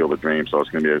night at Field of Dreams. So it's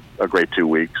going to be a great 2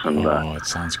 weeks. And it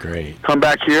sounds great. Come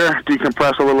back here,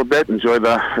 decompress a little bit, enjoy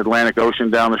the Atlantic Ocean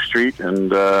down the street,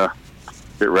 and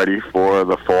get ready for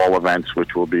the fall events,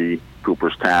 which will be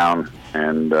Cooperstown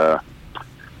and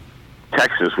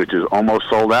Texas, which is almost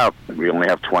sold out. We only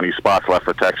have 20 spots left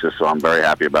for Texas, so I'm very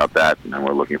happy about that, and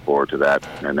we're looking forward to that.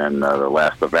 And then the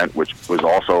last event, which was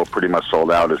also pretty much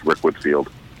sold out, is Rickwood Field.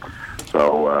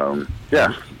 So,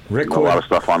 Rickwood, a lot of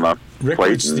stuff on the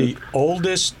Rickwood's plate. the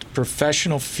oldest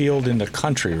professional field in the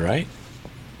country, right?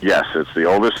 Yes, it's the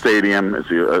oldest stadium. It's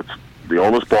the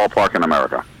oldest ballpark in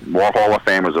America. More Hall of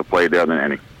Famers have played there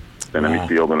than any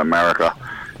field in America.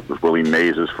 It was Willie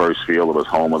Mays' first field. It was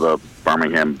home of the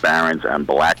Birmingham Barons and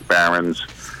Black Barons.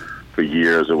 For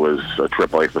years, it was a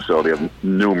AAA facility of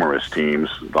numerous teams.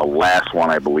 The last one,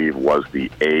 I believe, was the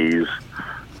A's.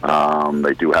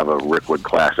 They do have a Rickwood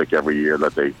Classic every year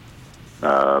that they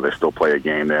still play a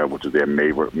game there, which is their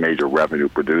major revenue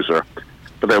producer.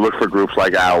 But they look for groups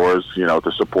like ours,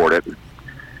 to support it.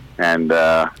 And,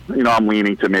 I'm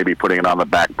leaning to maybe putting it on the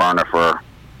back burner for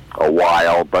a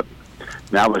while, but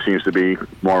now there seems to be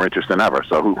more interest than ever.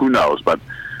 So who knows? But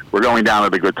we're going down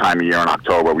at a good time of year in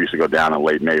October. We used to go down in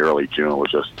late May, early June. It was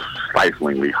just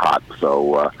stiflingly hot.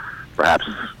 So perhaps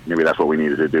maybe that's what we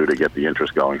needed to do to get the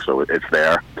interest going. So it's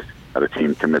there. Had a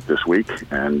team commit this week,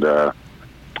 and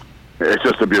it's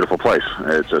just a beautiful place.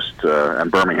 It's just and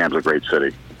Birmingham's a great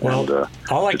city. Well, and,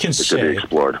 all I can should be say,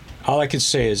 explored. all I can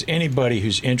say is anybody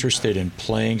who's interested in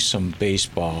playing some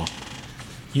baseball,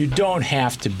 you don't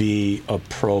have to be a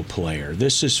pro player.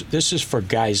 This is for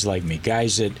guys like me,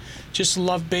 guys that just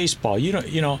love baseball.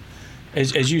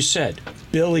 As you said,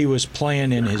 Billy was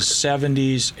playing in his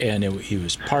 70s, and he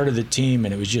was part of the team,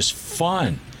 and it was just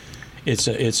fun.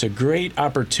 It's a great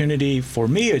opportunity for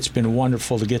me. It's been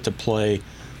wonderful to get to play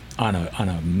on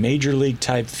a major league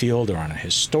type field or on a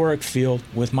historic field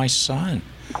with my son.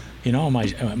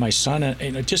 My son,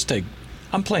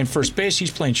 I'm playing first base, he's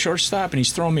playing shortstop, and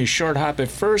he's throwing me a short hop at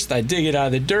first. I dig it out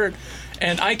of the dirt,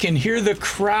 and I can hear the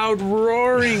crowd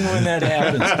roaring when that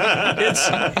happens.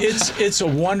 It's a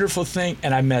wonderful thing,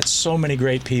 and I met so many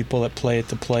great people that play at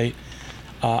the plate.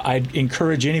 I'd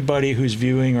encourage anybody who's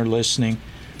viewing or listening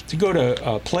to go to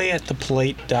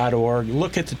playattheplate.org,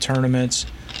 look at the tournaments,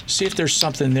 see if there's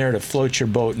something there to float your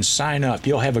boat, and sign up.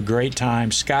 You'll have a great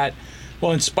time. Scott,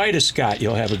 well, in spite of Scott,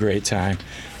 you'll have a great time.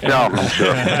 No, I'm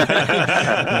sure.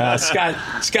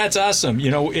 Scott's awesome.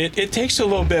 It takes a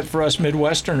little bit for us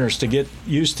Midwesterners to get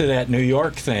used to that New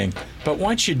York thing, but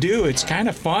once you do, it's kind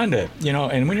of fun to,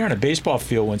 and when you're on a baseball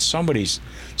field, when somebody's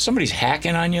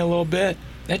hacking on you a little bit,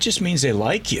 that just means they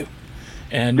like you.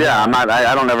 And yeah, I'm not.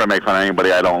 I don't ever make fun of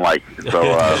anybody I don't like. So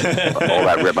all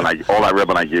that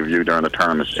ribbon I give you during the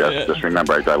tournaments, just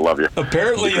remember I love you.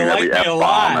 Apparently, you like me a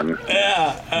lot. And,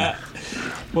 yeah.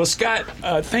 Well, Scott,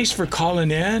 thanks for calling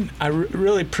in. I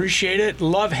really appreciate it.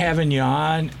 Love having you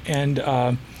on, and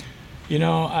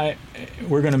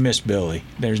we're going to miss Billy.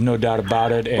 There's no doubt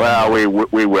about it. And, well,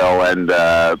 we will. And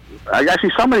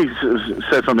actually, somebody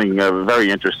said something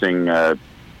very interesting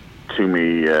to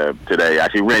me today.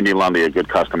 Actually, Randy Lundy, a good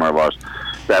customer of ours,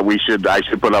 that I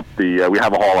should put up we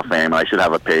have a Hall of Fame, and I should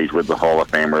have a page with the Hall of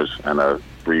Famers and a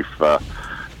brief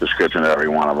description of every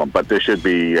one of them. But there should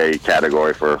be a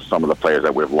category for some of the players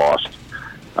that we've lost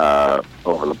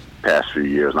over the past few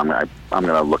years. I'm going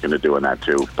to look into doing that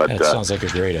too. But that sounds like a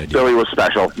great idea. Billy was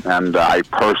special, and I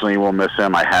personally will miss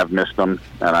him. I have missed him,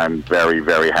 and I'm very,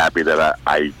 very happy that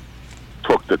I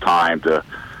took the time to,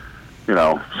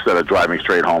 instead of driving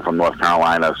straight home from North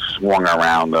Carolina, swung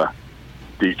around the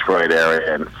Detroit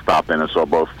area and stopped in and saw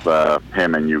both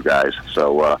him and you guys.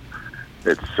 So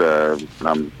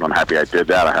I'm happy I did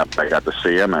that. I got to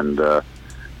see him, and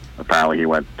apparently he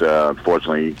went,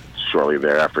 unfortunately, shortly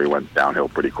thereafter, he went downhill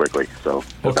pretty quickly. So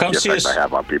well, come see us. I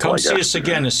have on people, come see us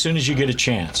again as soon as you get a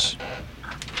chance.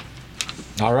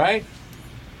 All right.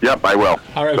 Yep, I will.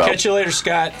 All right, catch you later,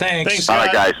 Scott. Thanks. Thanks, All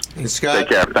Scott. right, guys. Thanks, Scott. Take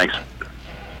care. Thanks.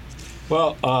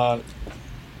 Well,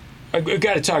 I've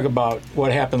got to talk about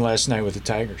what happened last night with the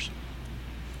Tigers.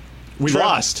 We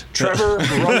lost. Trevor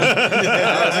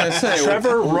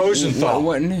Rosenthal.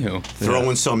 What new?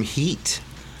 Throwing some heat.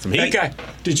 That guy,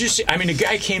 did you see? I mean, the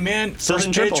guy came in,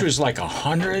 first pitch was like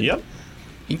 100. Yep.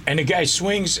 And the guy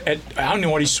swings at, I don't know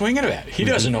what he's swinging at. He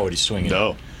doesn't know what he's swinging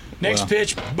No. at. Next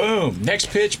pitch, boom.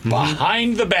 Next pitch,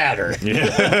 behind the batter.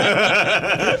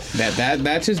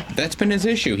 That's been his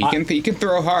issue. He can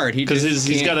throw hard. Because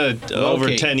he's got a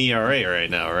over 10 ERA right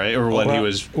now, right? Or when he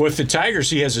was with the Tigers,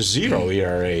 he has a 0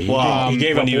 ERA. He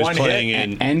gave when up he was one playing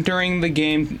hit. Entering the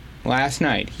game last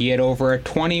night. He had over a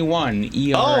 21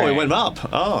 ERA. Oh, it went up.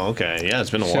 Oh, okay. Yeah, it's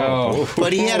been a while.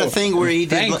 But he had a thing where he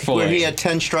did, Thankfully. where he had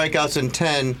 10 strikeouts and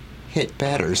 10 hit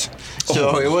batters.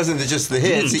 So it wasn't just the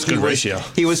hits. It's a good ratio.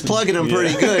 He was plugging them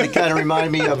pretty good. It kind of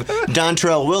reminded me of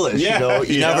Dontrell Willis. Yeah,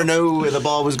 You never know where the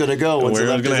ball was going to go once Where it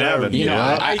it left was his gonna arm. happen. You know,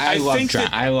 Yeah.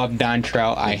 I love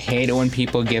Dontrell. I hate it when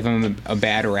people give him a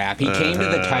bad rap. He came to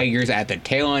the Tigers at the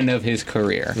tail end of his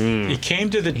career. He came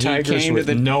to the Tigers came to with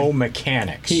the- no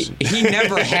mechanics. He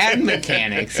never had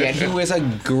mechanics, yet he was a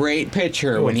great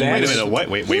pitcher when he that Wait a was. minute.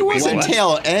 Wait. He wasn't what?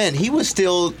 tail end. He was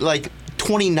still like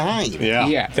 29. Yeah.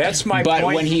 Yeah, That's my but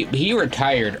point. when he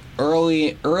retired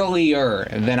earlier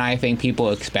than I think people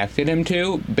expected him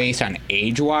to, based on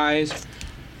age-wise.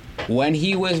 When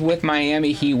he was with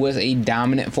Miami, he was a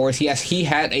dominant force. Yes, he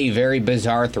had a very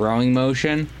bizarre throwing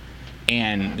motion,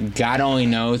 and God only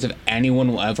knows if anyone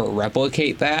will ever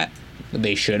replicate that.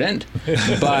 They shouldn't,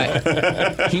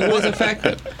 but he was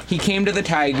effective. He came to the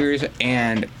Tigers,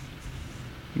 and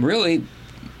really,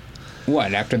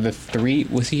 what, after the 3,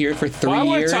 was he here for 3 I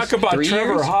want years? to talk about 3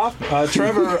 Trevor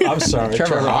years? I'm sorry,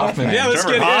 Trevor Hoffman. Yeah, let's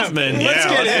Trevor get Hoffman. him. Let's Yeah,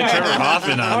 get let's him. get Trevor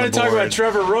Hoffman on I want the to talk board. about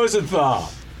Trevor Rosenthal.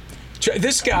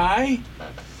 This guy,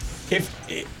 if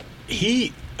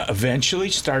he eventually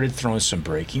started throwing some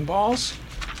breaking balls,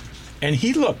 and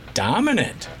he looked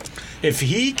dominant. If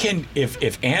he can,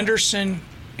 if Anderson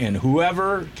and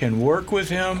whoever can work with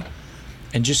him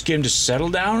and just get him to settle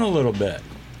down a little bit,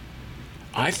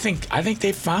 I think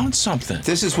they found something.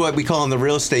 This is what we call in the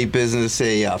real estate business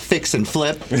a fix and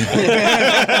flip.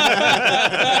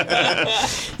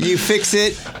 You fix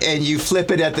it and you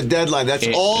flip it at the deadline. That's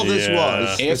all this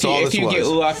was. If That's all this you was. get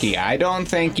lucky, I don't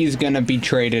think he's going to be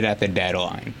traded at the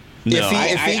deadline. No.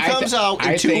 If he comes out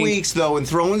in 2 weeks, though, and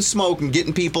throwing smoke and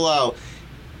getting people out,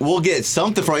 we'll get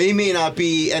something from it. It may not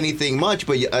be anything much,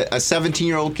 but a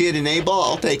 17-year-old kid in A-ball,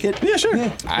 I'll take it. Yeah,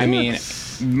 sure. I mean,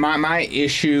 my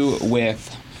issue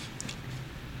with...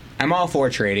 I'm all for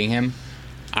trading him.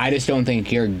 I just don't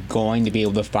think you're going to be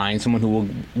able to find someone who will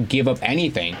give up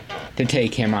anything to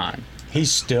take him on. He's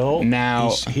still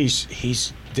Now-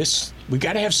 he's this. We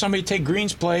got to have somebody take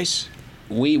Green's place.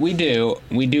 We do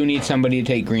need somebody to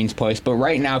take Green's place, but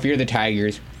right now, if you're the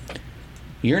Tigers,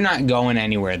 you're not going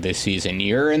anywhere this season.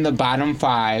 You're in the bottom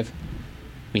 5.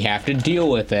 We have to deal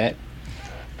with it.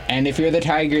 And if you're the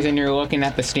Tigers and you're looking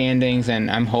at the standings,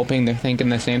 and I'm hoping they're thinking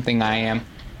the same thing I am,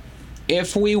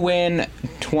 if we win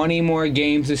 20 more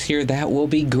games this year, that will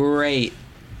be great.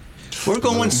 We're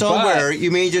going somewhere.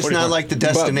 You may just not like the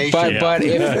destination. But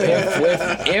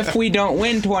if we don't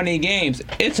win 20 games,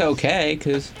 it's okay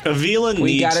because Avila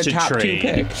we needs got a to top 2 trade.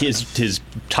 pick. His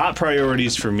top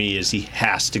priorities for me is he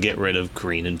has to get rid of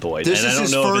Green and Boyd. This and is I don't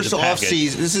his know if first it's a package.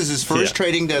 offseason. This is his first Yeah.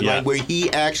 trading deadline Yeah. where he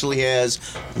actually has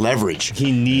leverage.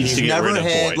 He needs He's to get never rid of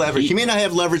had Boyd. leverage. He may not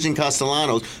have leverage in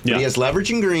Castellanos, but Yeah. he has leverage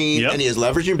in Green Yep. and he has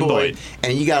leverage in And Boyd. Boyd.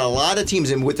 And you got a lot of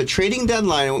teams. And with the trading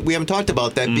deadline, we haven't talked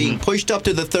about that being pushed up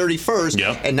to the 31st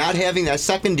Yep. and not having that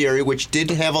secondary, which did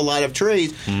have a lot of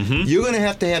trades, you're going to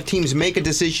have teams make a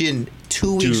decision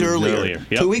 2 weeks earlier.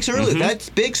 Yep. 2 weeks earlier. That's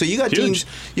big. So you got Huge.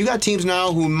 teams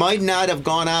now who might not have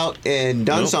gone out and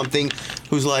done something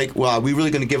who's like, well, are we really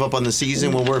going to give up on the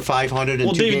season when we're 500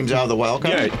 and 2 Dave, games out of the wild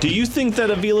card? Yeah. Do you think that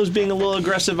Avila's being a little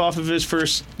aggressive off of his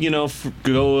first,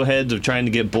 go aheads of trying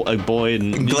to get Boyd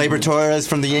and Gleyber Torres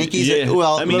from the Yankees? Yeah.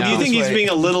 Well, I mean, look do you this think he's way. being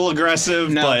a little aggressive?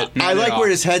 No. But Not I at like all. where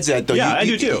his head's at, though. Yeah, I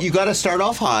do too. You got to start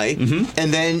off high,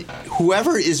 and then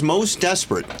whoever is most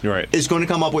desperate Right. is going to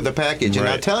come up with a package. And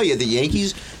I'll Right. tell you, the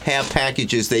Yankees have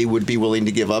packages they would be willing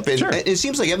to give up. And Sure. it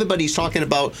seems like everybody's talking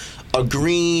about a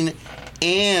Green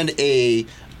and a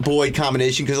Boyd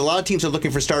combination because a lot of teams are looking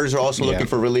for starters, are also looking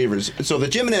for relievers. So the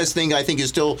Jimenez thing, I think, is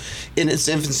still in its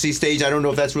infancy stage. I don't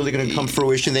know if that's really going to come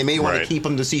fruition. They may want Right. to keep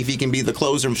him to see if he can be the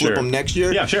closer and flip Sure. him next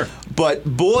year. Yeah, sure. But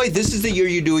Boyd, this is the year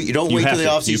you do it. You don't You wait have till the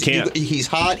to. offseason. You can't. He's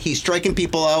hot. He's striking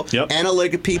people out. Yep.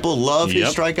 Analytic people love his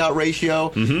Yep. strikeout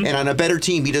ratio. And on a better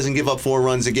team, he doesn't give up 4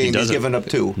 runs a game. He's doesn't. giving up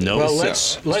 2. no. Well,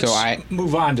 So- let's so I-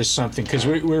 move on to something because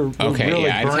we're Okay, really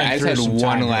yeah, burning I just through had some one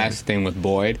time here. last thing with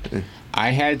Boyd.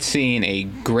 I had seen a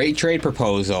great trade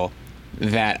proposal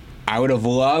that I would have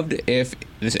loved if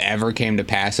this ever came to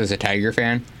pass as a Tiger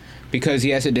fan. Because,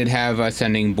 yes, it did have us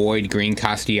sending Boyd, Green,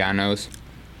 Castellanos,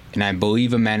 and I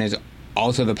believe Jimenez,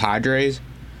 also the Padres.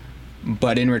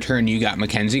 But in return, you got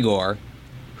Mackenzie Gore,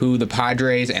 who the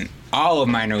Padres and all of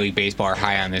minor league baseball are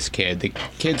high on this kid. The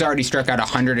kid's already struck out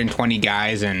 120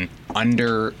 guys in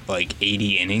under,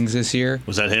 80 innings this year.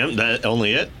 Was that him? That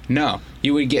only it? No,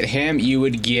 you would get him. You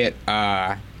would get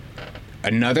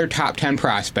another top 10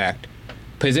 prospect,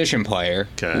 position player,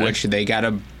 Okay. which they got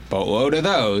a boatload of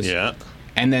those. Yeah.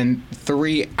 and then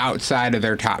 3 outside of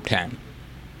their top 10.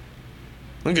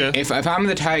 Okay. If I'm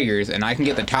the Tigers and I can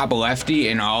get the top lefty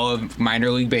in all of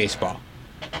minor league baseball,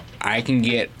 I can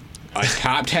get a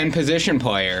top 10 position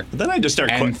player. Then I just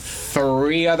start. And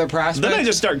 3 other prospects. Then I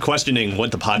just start questioning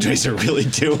what the Padres are really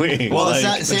doing. Well,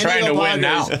 like, it's not, they're trying to win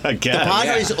now. Again, The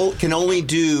Padres can only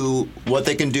do what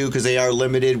they can do because they are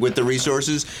limited with the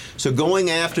resources. So going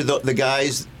after the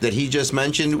guys that he just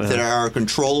mentioned that are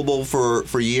controllable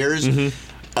for years,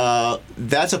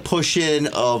 that's a push in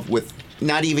of with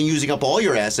not even using up all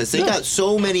your assets. They got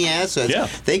so many assets. Yeah.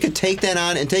 They could take that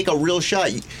on and take a real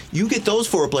shot. You get those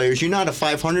 4 players, you're not a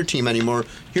 500 team anymore.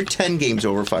 You're 10 games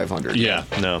over 500. Yeah,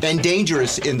 no. And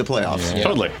dangerous in the playoffs. Yeah.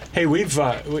 Totally. Hey,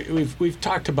 we've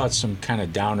talked about some kind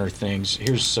of downer things.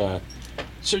 Here's but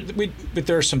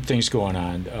there are some things going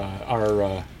on.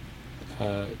 Our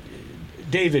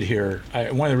David here.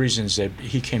 One of the reasons that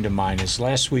he came to mind is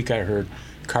last week I heard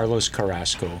Carlos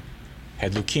Carrasco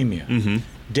had leukemia. Mm-hmm.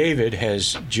 David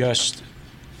has just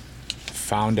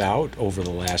found out over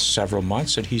the last several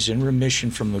months that he's in remission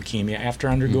from leukemia after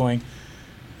undergoing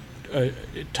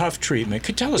tough treatment.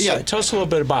 Could tell us a little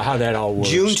bit about how that all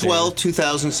works. June 12,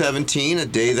 2017, a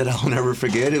day that I'll never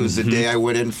forget. It was the day I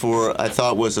went in for, I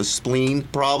thought was a spleen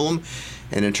problem,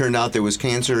 and it turned out there was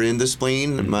cancer in the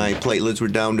spleen. My platelets were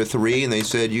down to 3, and they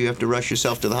said, you have to rush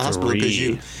yourself to the hospital because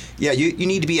you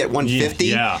need to be at 150.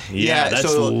 Yeah, that's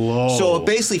low. So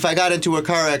basically, if I got into a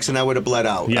car accident, I would have bled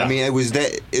out. Yeah. I mean,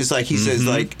 it's like he says,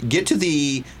 like, get to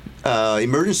the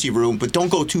emergency room, but don't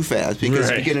go too fast because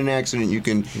if you get in an accident, you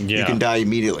can die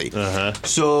immediately.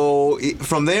 So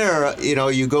from there,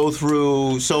 you go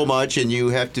through so much, and you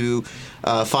have to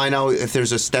find out if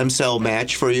there's a stem cell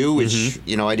match for you, which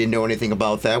I didn't know anything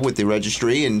about that with the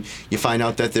registry, and you find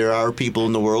out that there are people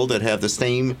in the world that have the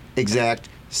same exact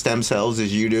stem cells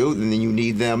as you do, and then you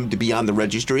need them to be on the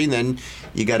registry, and then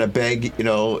you got to beg,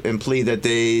 and plead that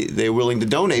they're willing to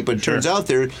donate. But it turns out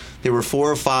there were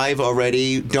 4 or 5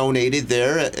 already donated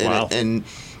there, and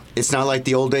it's not like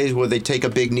the old days where they take a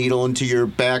big needle into your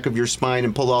back of your spine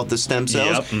and pull out the stem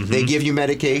cells. They give you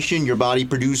medication. Your body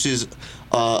produces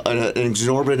an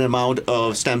exorbitant amount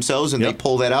of stem cells, and they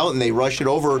pull that out and they rush it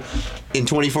over in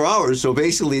 24 hours. So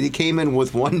basically, they came in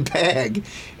with one bag,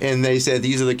 and they said,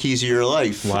 these are the keys to your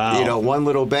life. Wow. One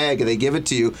little bag, and they give it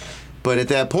to you. But at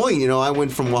that point, I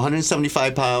went from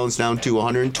 175 pounds down to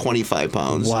 125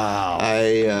 pounds. Wow.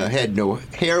 I had no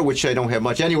hair, which I don't have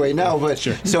much anyway now. But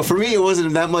so for me, it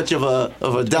wasn't that much of a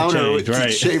downer to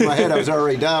shave my head. I was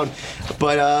already down.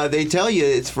 But they tell you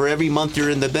it's for every month you're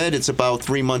in the bed, it's about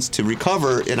 3 months to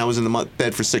recover. And I was in the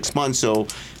bed for 6 months, so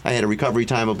I had a recovery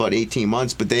time of about 18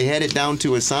 months. But they had it down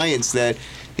to a science that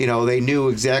they knew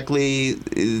exactly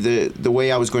the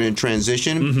way I was going to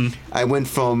transition. I went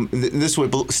from, this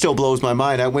still blows my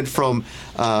mind, I went from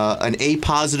an A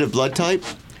positive blood type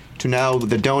to now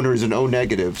the donor is an O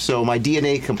negative. So my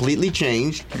DNA completely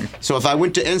changed. So if I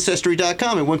went to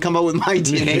Ancestry.com, it wouldn't come out with my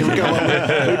DNA. It would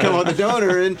come out with the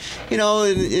donor. And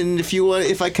and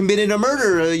if I committed a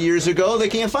murder years ago, they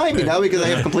can't find me now because I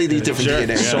have completely different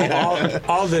DNA. So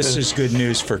all this is good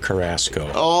news for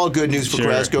Carrasco. All good news for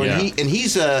Carrasco, and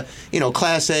he's a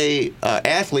Class A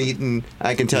athlete, and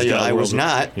I can tell you I was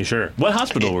not. You sure? What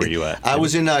hospital were you at? I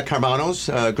was in Carmanos.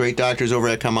 Great doctors over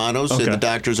at Carmanos, and the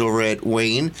doctors over at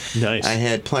Wayne. Nice. I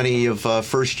had plenty of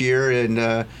first year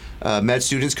and med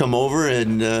students come over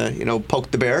and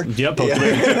poke the bear. Yep, poke the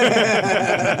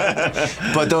bear.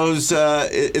 But those,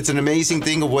 it's an amazing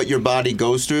thing of what your body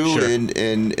goes through,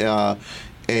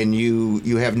 and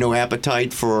you have no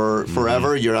appetite for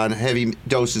forever. You're on heavy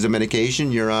doses of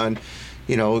medication. You're on.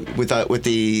 With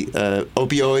the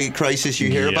opioid crisis you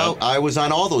hear about, I was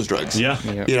on all those drugs.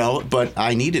 But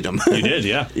I needed them. You did,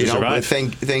 yeah. But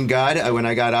thank God, when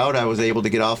I got out, I was able to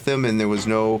get off them, and there was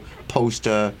no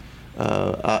post-operation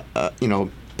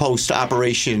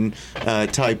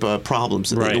type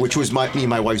problems, which was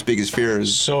my wife's biggest fear.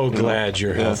 So glad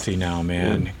you're healthy now,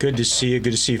 man. Yeah. Good to see you.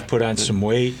 Good to see you've put on some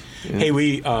weight. Yeah. Hey,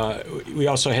 we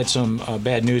also had some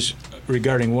bad news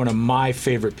regarding one of my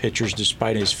favorite pitchers,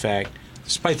 despite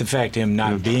the fact of him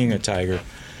not being a Tiger.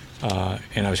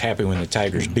 And I was happy when the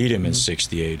Tigers beat him in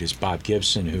 '68. Is Bob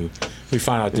Gibson, who we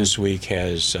found out this week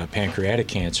has pancreatic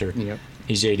cancer. Yep.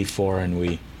 He's 84, and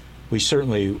we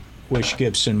certainly wish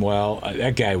Gibson well.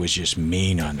 That guy was just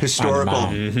mean on the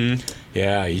mound.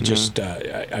 Yeah, he just.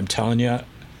 I'm telling you,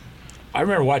 I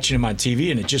remember watching him on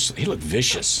TV, and he looked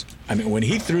vicious. I mean, when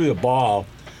he threw the ball,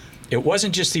 it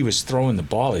wasn't just he was throwing the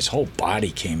ball; his whole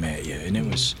body came at you, and it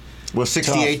was. Well,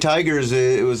 68 Tough. Tigers,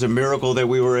 it was a miracle that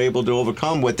we were able to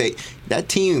overcome what that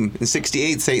team in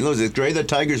 68, St. Louis, as great the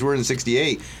Tigers were in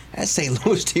 68, that St.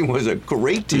 Louis team was a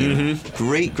great team.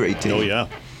 Great team. Oh, yeah.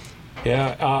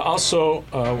 Yeah. Also,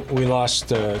 we lost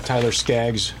Tyler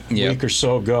Skaggs a Yep. week or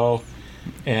so ago,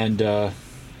 and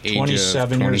Age of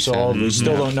 27 years old. We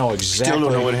still don't know exactly Still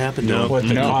don't know what happened to him. what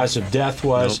the cause of death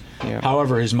was. Nope. Yep.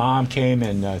 However, his mom came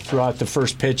and threw out the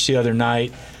first pitch the other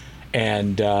night,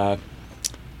 and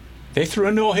they threw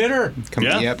a no-hitter.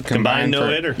 Combined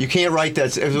no-hitter. You can't write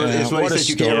that. It's what he what a says.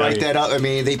 You can't story. write that out. I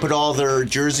mean, they put all their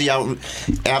jersey out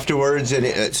afterwards, and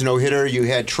it's no hitter. You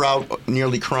had Trout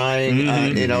nearly crying.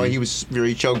 You know, he was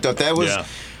very choked up. That was. Yeah.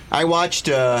 I watched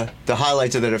the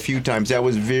highlights of that a few times. That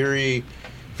was very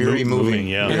moving.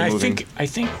 Yeah. And Very moving. I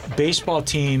think baseball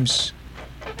teams,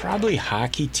 probably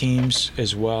hockey teams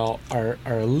as well, are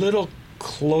a little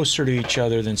closer to each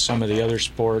other than some of the other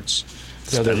sports.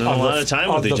 Spending a lot of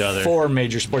time with each other. 4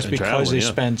 major sports And because traveling, they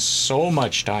yeah. spend so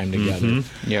much time together.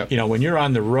 Yep. You know, when you're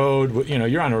on the road,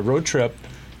 you're on a road trip,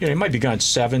 you might be gone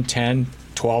 7, 10,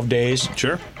 12 days.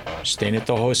 Sure. Staying at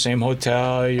the same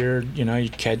hotel, you're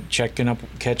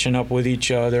catching up with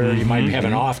each other. You might have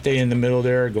an off day in the middle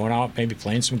there, going out, maybe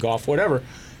playing some golf, whatever.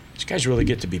 These guys really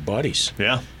get to be buddies.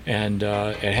 Yeah. And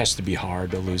it has to be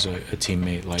hard to lose a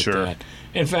teammate like Sure. that.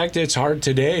 In fact, it's hard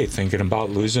today thinking about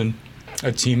losing a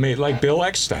teammate like Bill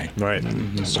Eckstein. Right.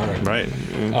 Sorry. Right.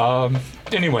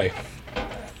 Anyway,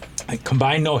 a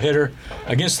combined no-hitter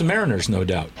against the Mariners, no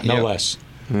doubt, no Yep. less.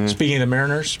 Speaking of the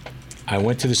Mariners, I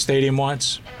went to the stadium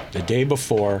once, the day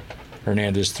before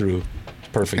Hernandez threw a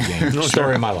perfect game.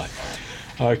 Story of my life.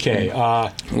 Okay.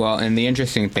 Well, and the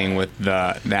interesting thing with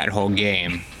that whole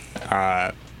game,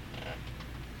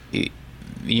 the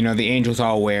Angels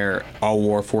all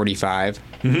wore 45.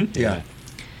 Yeah.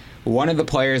 One of the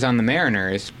players on the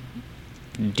Mariners,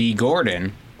 D.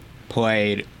 Gordon,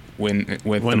 played with the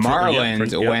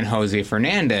Marlins when Jose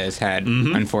Fernandez had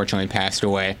unfortunately passed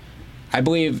away. I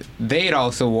believe they had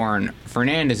also worn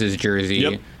Fernandez's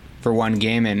jersey for one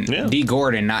game, and D.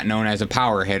 Gordon, not known as a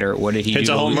power hitter, what did he Hits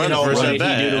do? a home run What first did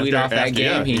at he do to lead off that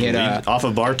game? He hit a off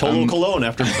of Bartolo Colon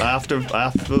after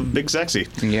Big Sexy.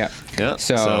 Yeah. Yeah.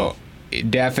 So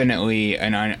definitely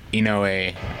there's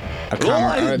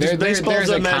Baseball's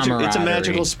a it's a magical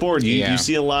camaraderie. sport. You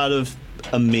see a lot of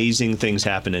amazing things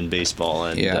happen in baseball,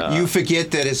 and You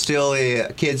forget that it's still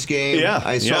a kids game. Yeah,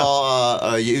 I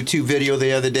saw a YouTube video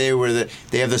the other day where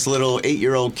they have this little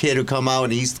 8-year-old kid who come out,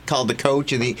 and he's called the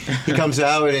coach, and he comes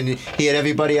out and he had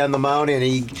everybody on the mound, and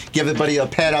he give everybody a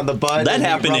pat on the butt. that and he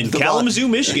happened rubs in the ball. Kalamazoo,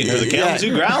 Michigan, or the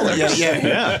Kalamazoo Growlers.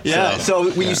 Yeah.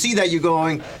 So when you see that, you're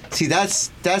going, see, that's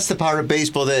the part of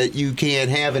baseball that you can't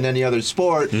have in any other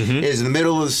sport. Is in the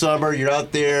middle of the summer, you're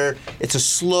out there. It's a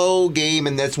slow game,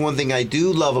 and that's one thing I do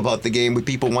love about the game. With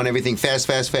people want everything fast.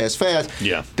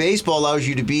 Yeah. Baseball allows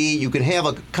you can have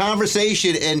a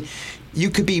conversation, and you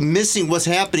could be missing what's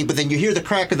happening, but then you hear the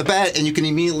crack of the bat, and you can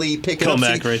immediately pick it up. Come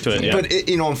back right to it. Yeah. But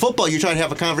in football, you're trying to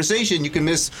have a conversation. You can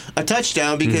miss a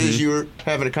touchdown because you're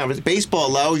having a conversation. Baseball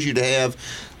allows you to have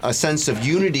a sense of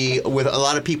unity with a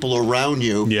lot of people around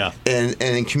you. Yeah. And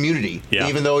in community. Yeah.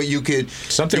 Even though you could.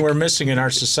 something we're missing in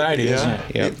our society, isn't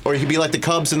it? Yep. Or you could be like the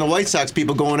Cubs and the White Sox,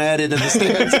 people going at it in the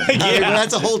stands. I mean,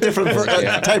 that's a whole different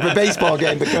type of baseball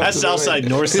game. That's South Side,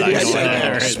 North Side. going on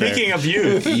there, right Speaking of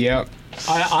youth, Yep.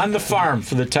 on the farm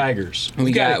for the Tigers,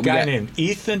 we got a guy named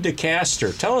Ethan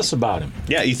DeCaster. Tell us about him.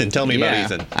 there. Yeah, Ethan, tell me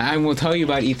about Ethan. I will tell you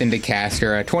about Ethan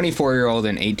DeCaster, a 24-year-old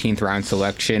and 18th round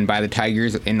selection by the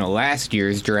Tigers in the last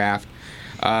year's draft.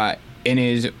 In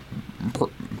his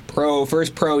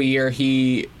first pro year,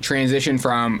 he transitioned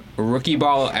from rookie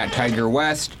ball at Tiger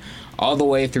West all the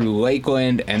way through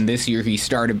Lakeland, and this year he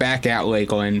started back at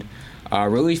Lakeland.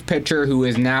 Relief pitcher who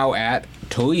is now at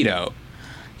Toledo.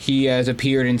 He has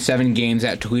appeared in 7 games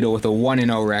at Toledo with a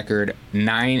 1-0 record,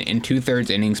 9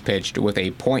 2/3 innings pitched with a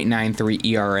 .93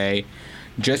 ERA,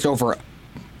 just over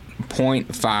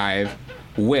 .5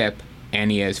 WHIP, and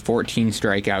he has 14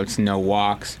 strikeouts, no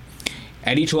walks.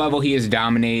 At each level, he has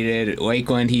dominated.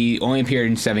 Lakeland, he only appeared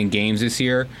in 7 games this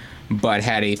year, but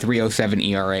had a .307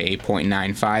 ERA, a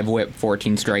 .95 WHIP,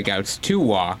 14 strikeouts, 2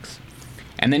 walks.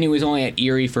 And then he was only at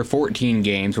Erie for 14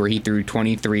 games, where he threw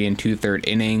 23 2/3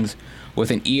 innings, with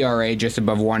an ERA just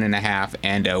above 1.5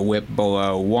 and a WHIP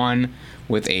below 1,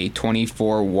 with a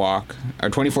 24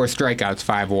 strikeouts,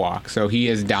 5 walks. So he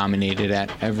has dominated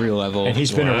at every level. And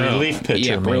he's been a relief pitcher.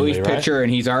 Yeah, mainly, relief right? pitcher,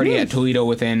 and he's already at Toledo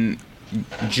within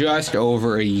just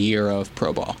over a year of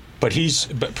pro ball. But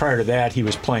prior to that, he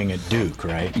was playing at Duke,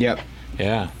 right? Yep.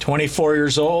 Yeah, 24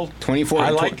 years old. 24.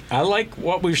 I like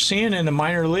what we're seeing in the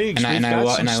minor leagues. And I We've got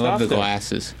love some the stuff there.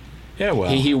 glasses. Yeah,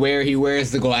 well. He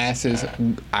wears the glasses.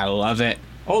 I love it.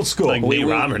 Old school. Like Nate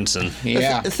Robinson.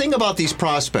 Yeah. The thing about these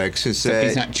prospects is Except that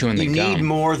he's not chewing the you need gum.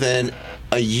 more than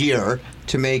a year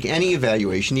to make any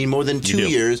evaluation. You need more than 2 do.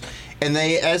 years. And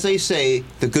as they say,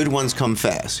 the good ones come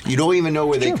fast. You don't even know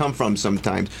where they come from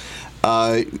sometimes.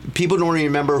 People don't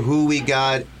remember who we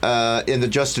got in the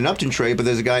Justin Upton trade, but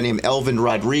there's a guy named Elvin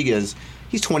Rodriguez.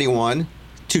 He's 21,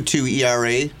 2.2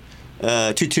 ERA.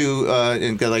 2.2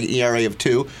 and got like ERA of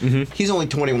 2. Mm-hmm. He's only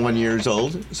 21 years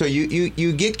old. So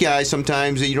you get guys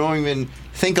sometimes that you don't even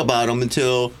think about them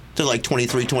until they're like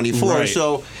 23, 24. Right.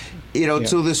 So,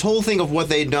 so this whole thing of what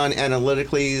they've done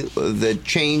analytically, the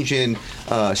change in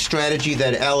strategy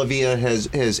that Alavia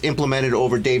has implemented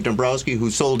over Dave Dombrowski, who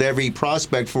sold every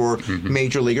prospect for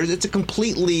major leaguers, it's a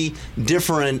completely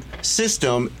different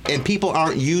system, and people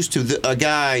aren't used to a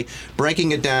guy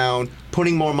breaking it down,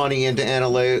 putting more money into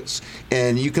analytics.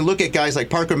 And you can look at guys like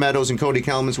Parker Meadows and Cody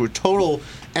Kelmans were total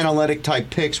analytic type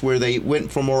picks where they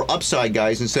went for more upside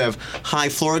guys instead of high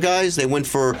floor guys. They went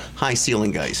for high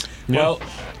ceiling guys. Well,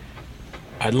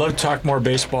 I'd love to talk more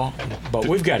baseball, but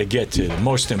we've got to get to the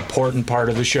most important part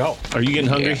of the show. Are you getting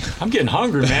hungry? Yeah. I'm getting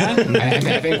hungry, man. I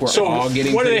think we're all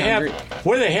getting what do pretty they hungry. have?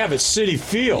 What do they have at Citi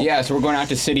Field? Yeah, so we're going out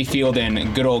to Citi Field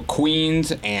in good old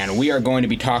Queens, and we are going to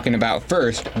be talking about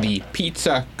first the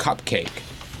pizza cupcake.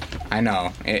 I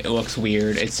know, it looks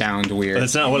weird, it sounds weird.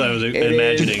 That's not what I was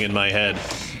imagining in my head.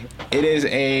 It is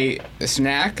a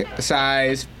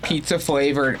snack-size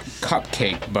pizza-flavored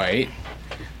cupcake bite.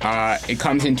 It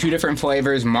comes in 2 different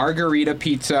flavors: margarita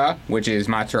pizza, which is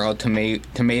mozzarella,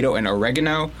 tomato, and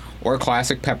oregano, or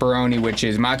classic pepperoni, which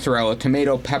is mozzarella,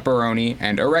 tomato, pepperoni,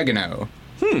 and oregano.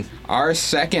 Our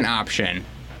second option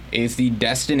is the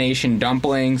Destination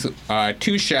Dumplings.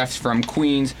 2 chefs from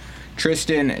Queens,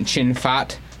 Tristan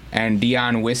Chinfat and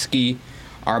Dion Whiskey,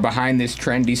 are behind this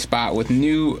trendy spot with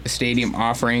new stadium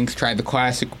offerings. Try the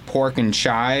classic pork and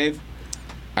chive,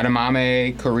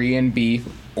 edamame Korean beef,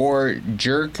 or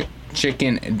jerk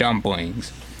chicken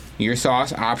dumplings. Your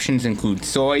sauce options include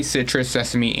soy, citrus,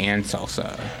 sesame, and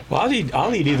salsa. Well,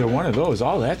 I'll eat either one of those.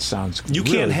 All that sounds You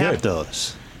really can't have good.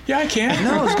 those. Yeah, I can.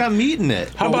 No, it's got meat in it.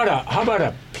 How about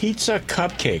a pizza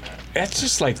cupcake? That's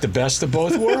just like the best of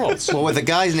both worlds. Well, with a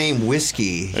guy's name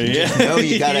Whiskey, you Yeah. just know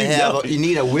you gotta You have. know. You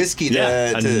need a whiskey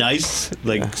Yeah, to. a nice,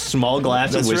 small glass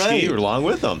of That's whiskey right. along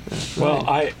with them. Well,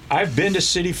 I've been to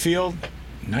Citi Field.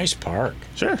 Nice park.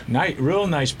 Sure. Real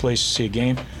nice place to see a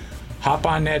game. Hop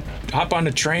on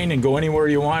the train and go anywhere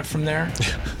you want from there.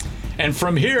 And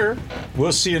from here,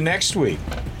 we'll see you next week.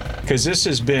 Because this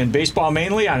has been Baseball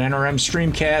Mainly on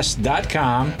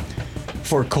NRMStreamcast.com.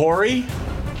 For Corey,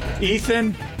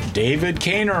 Ethan, David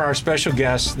Kaner, our special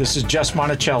guest, this is Jess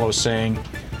Monticello saying,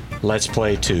 let's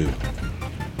play 2.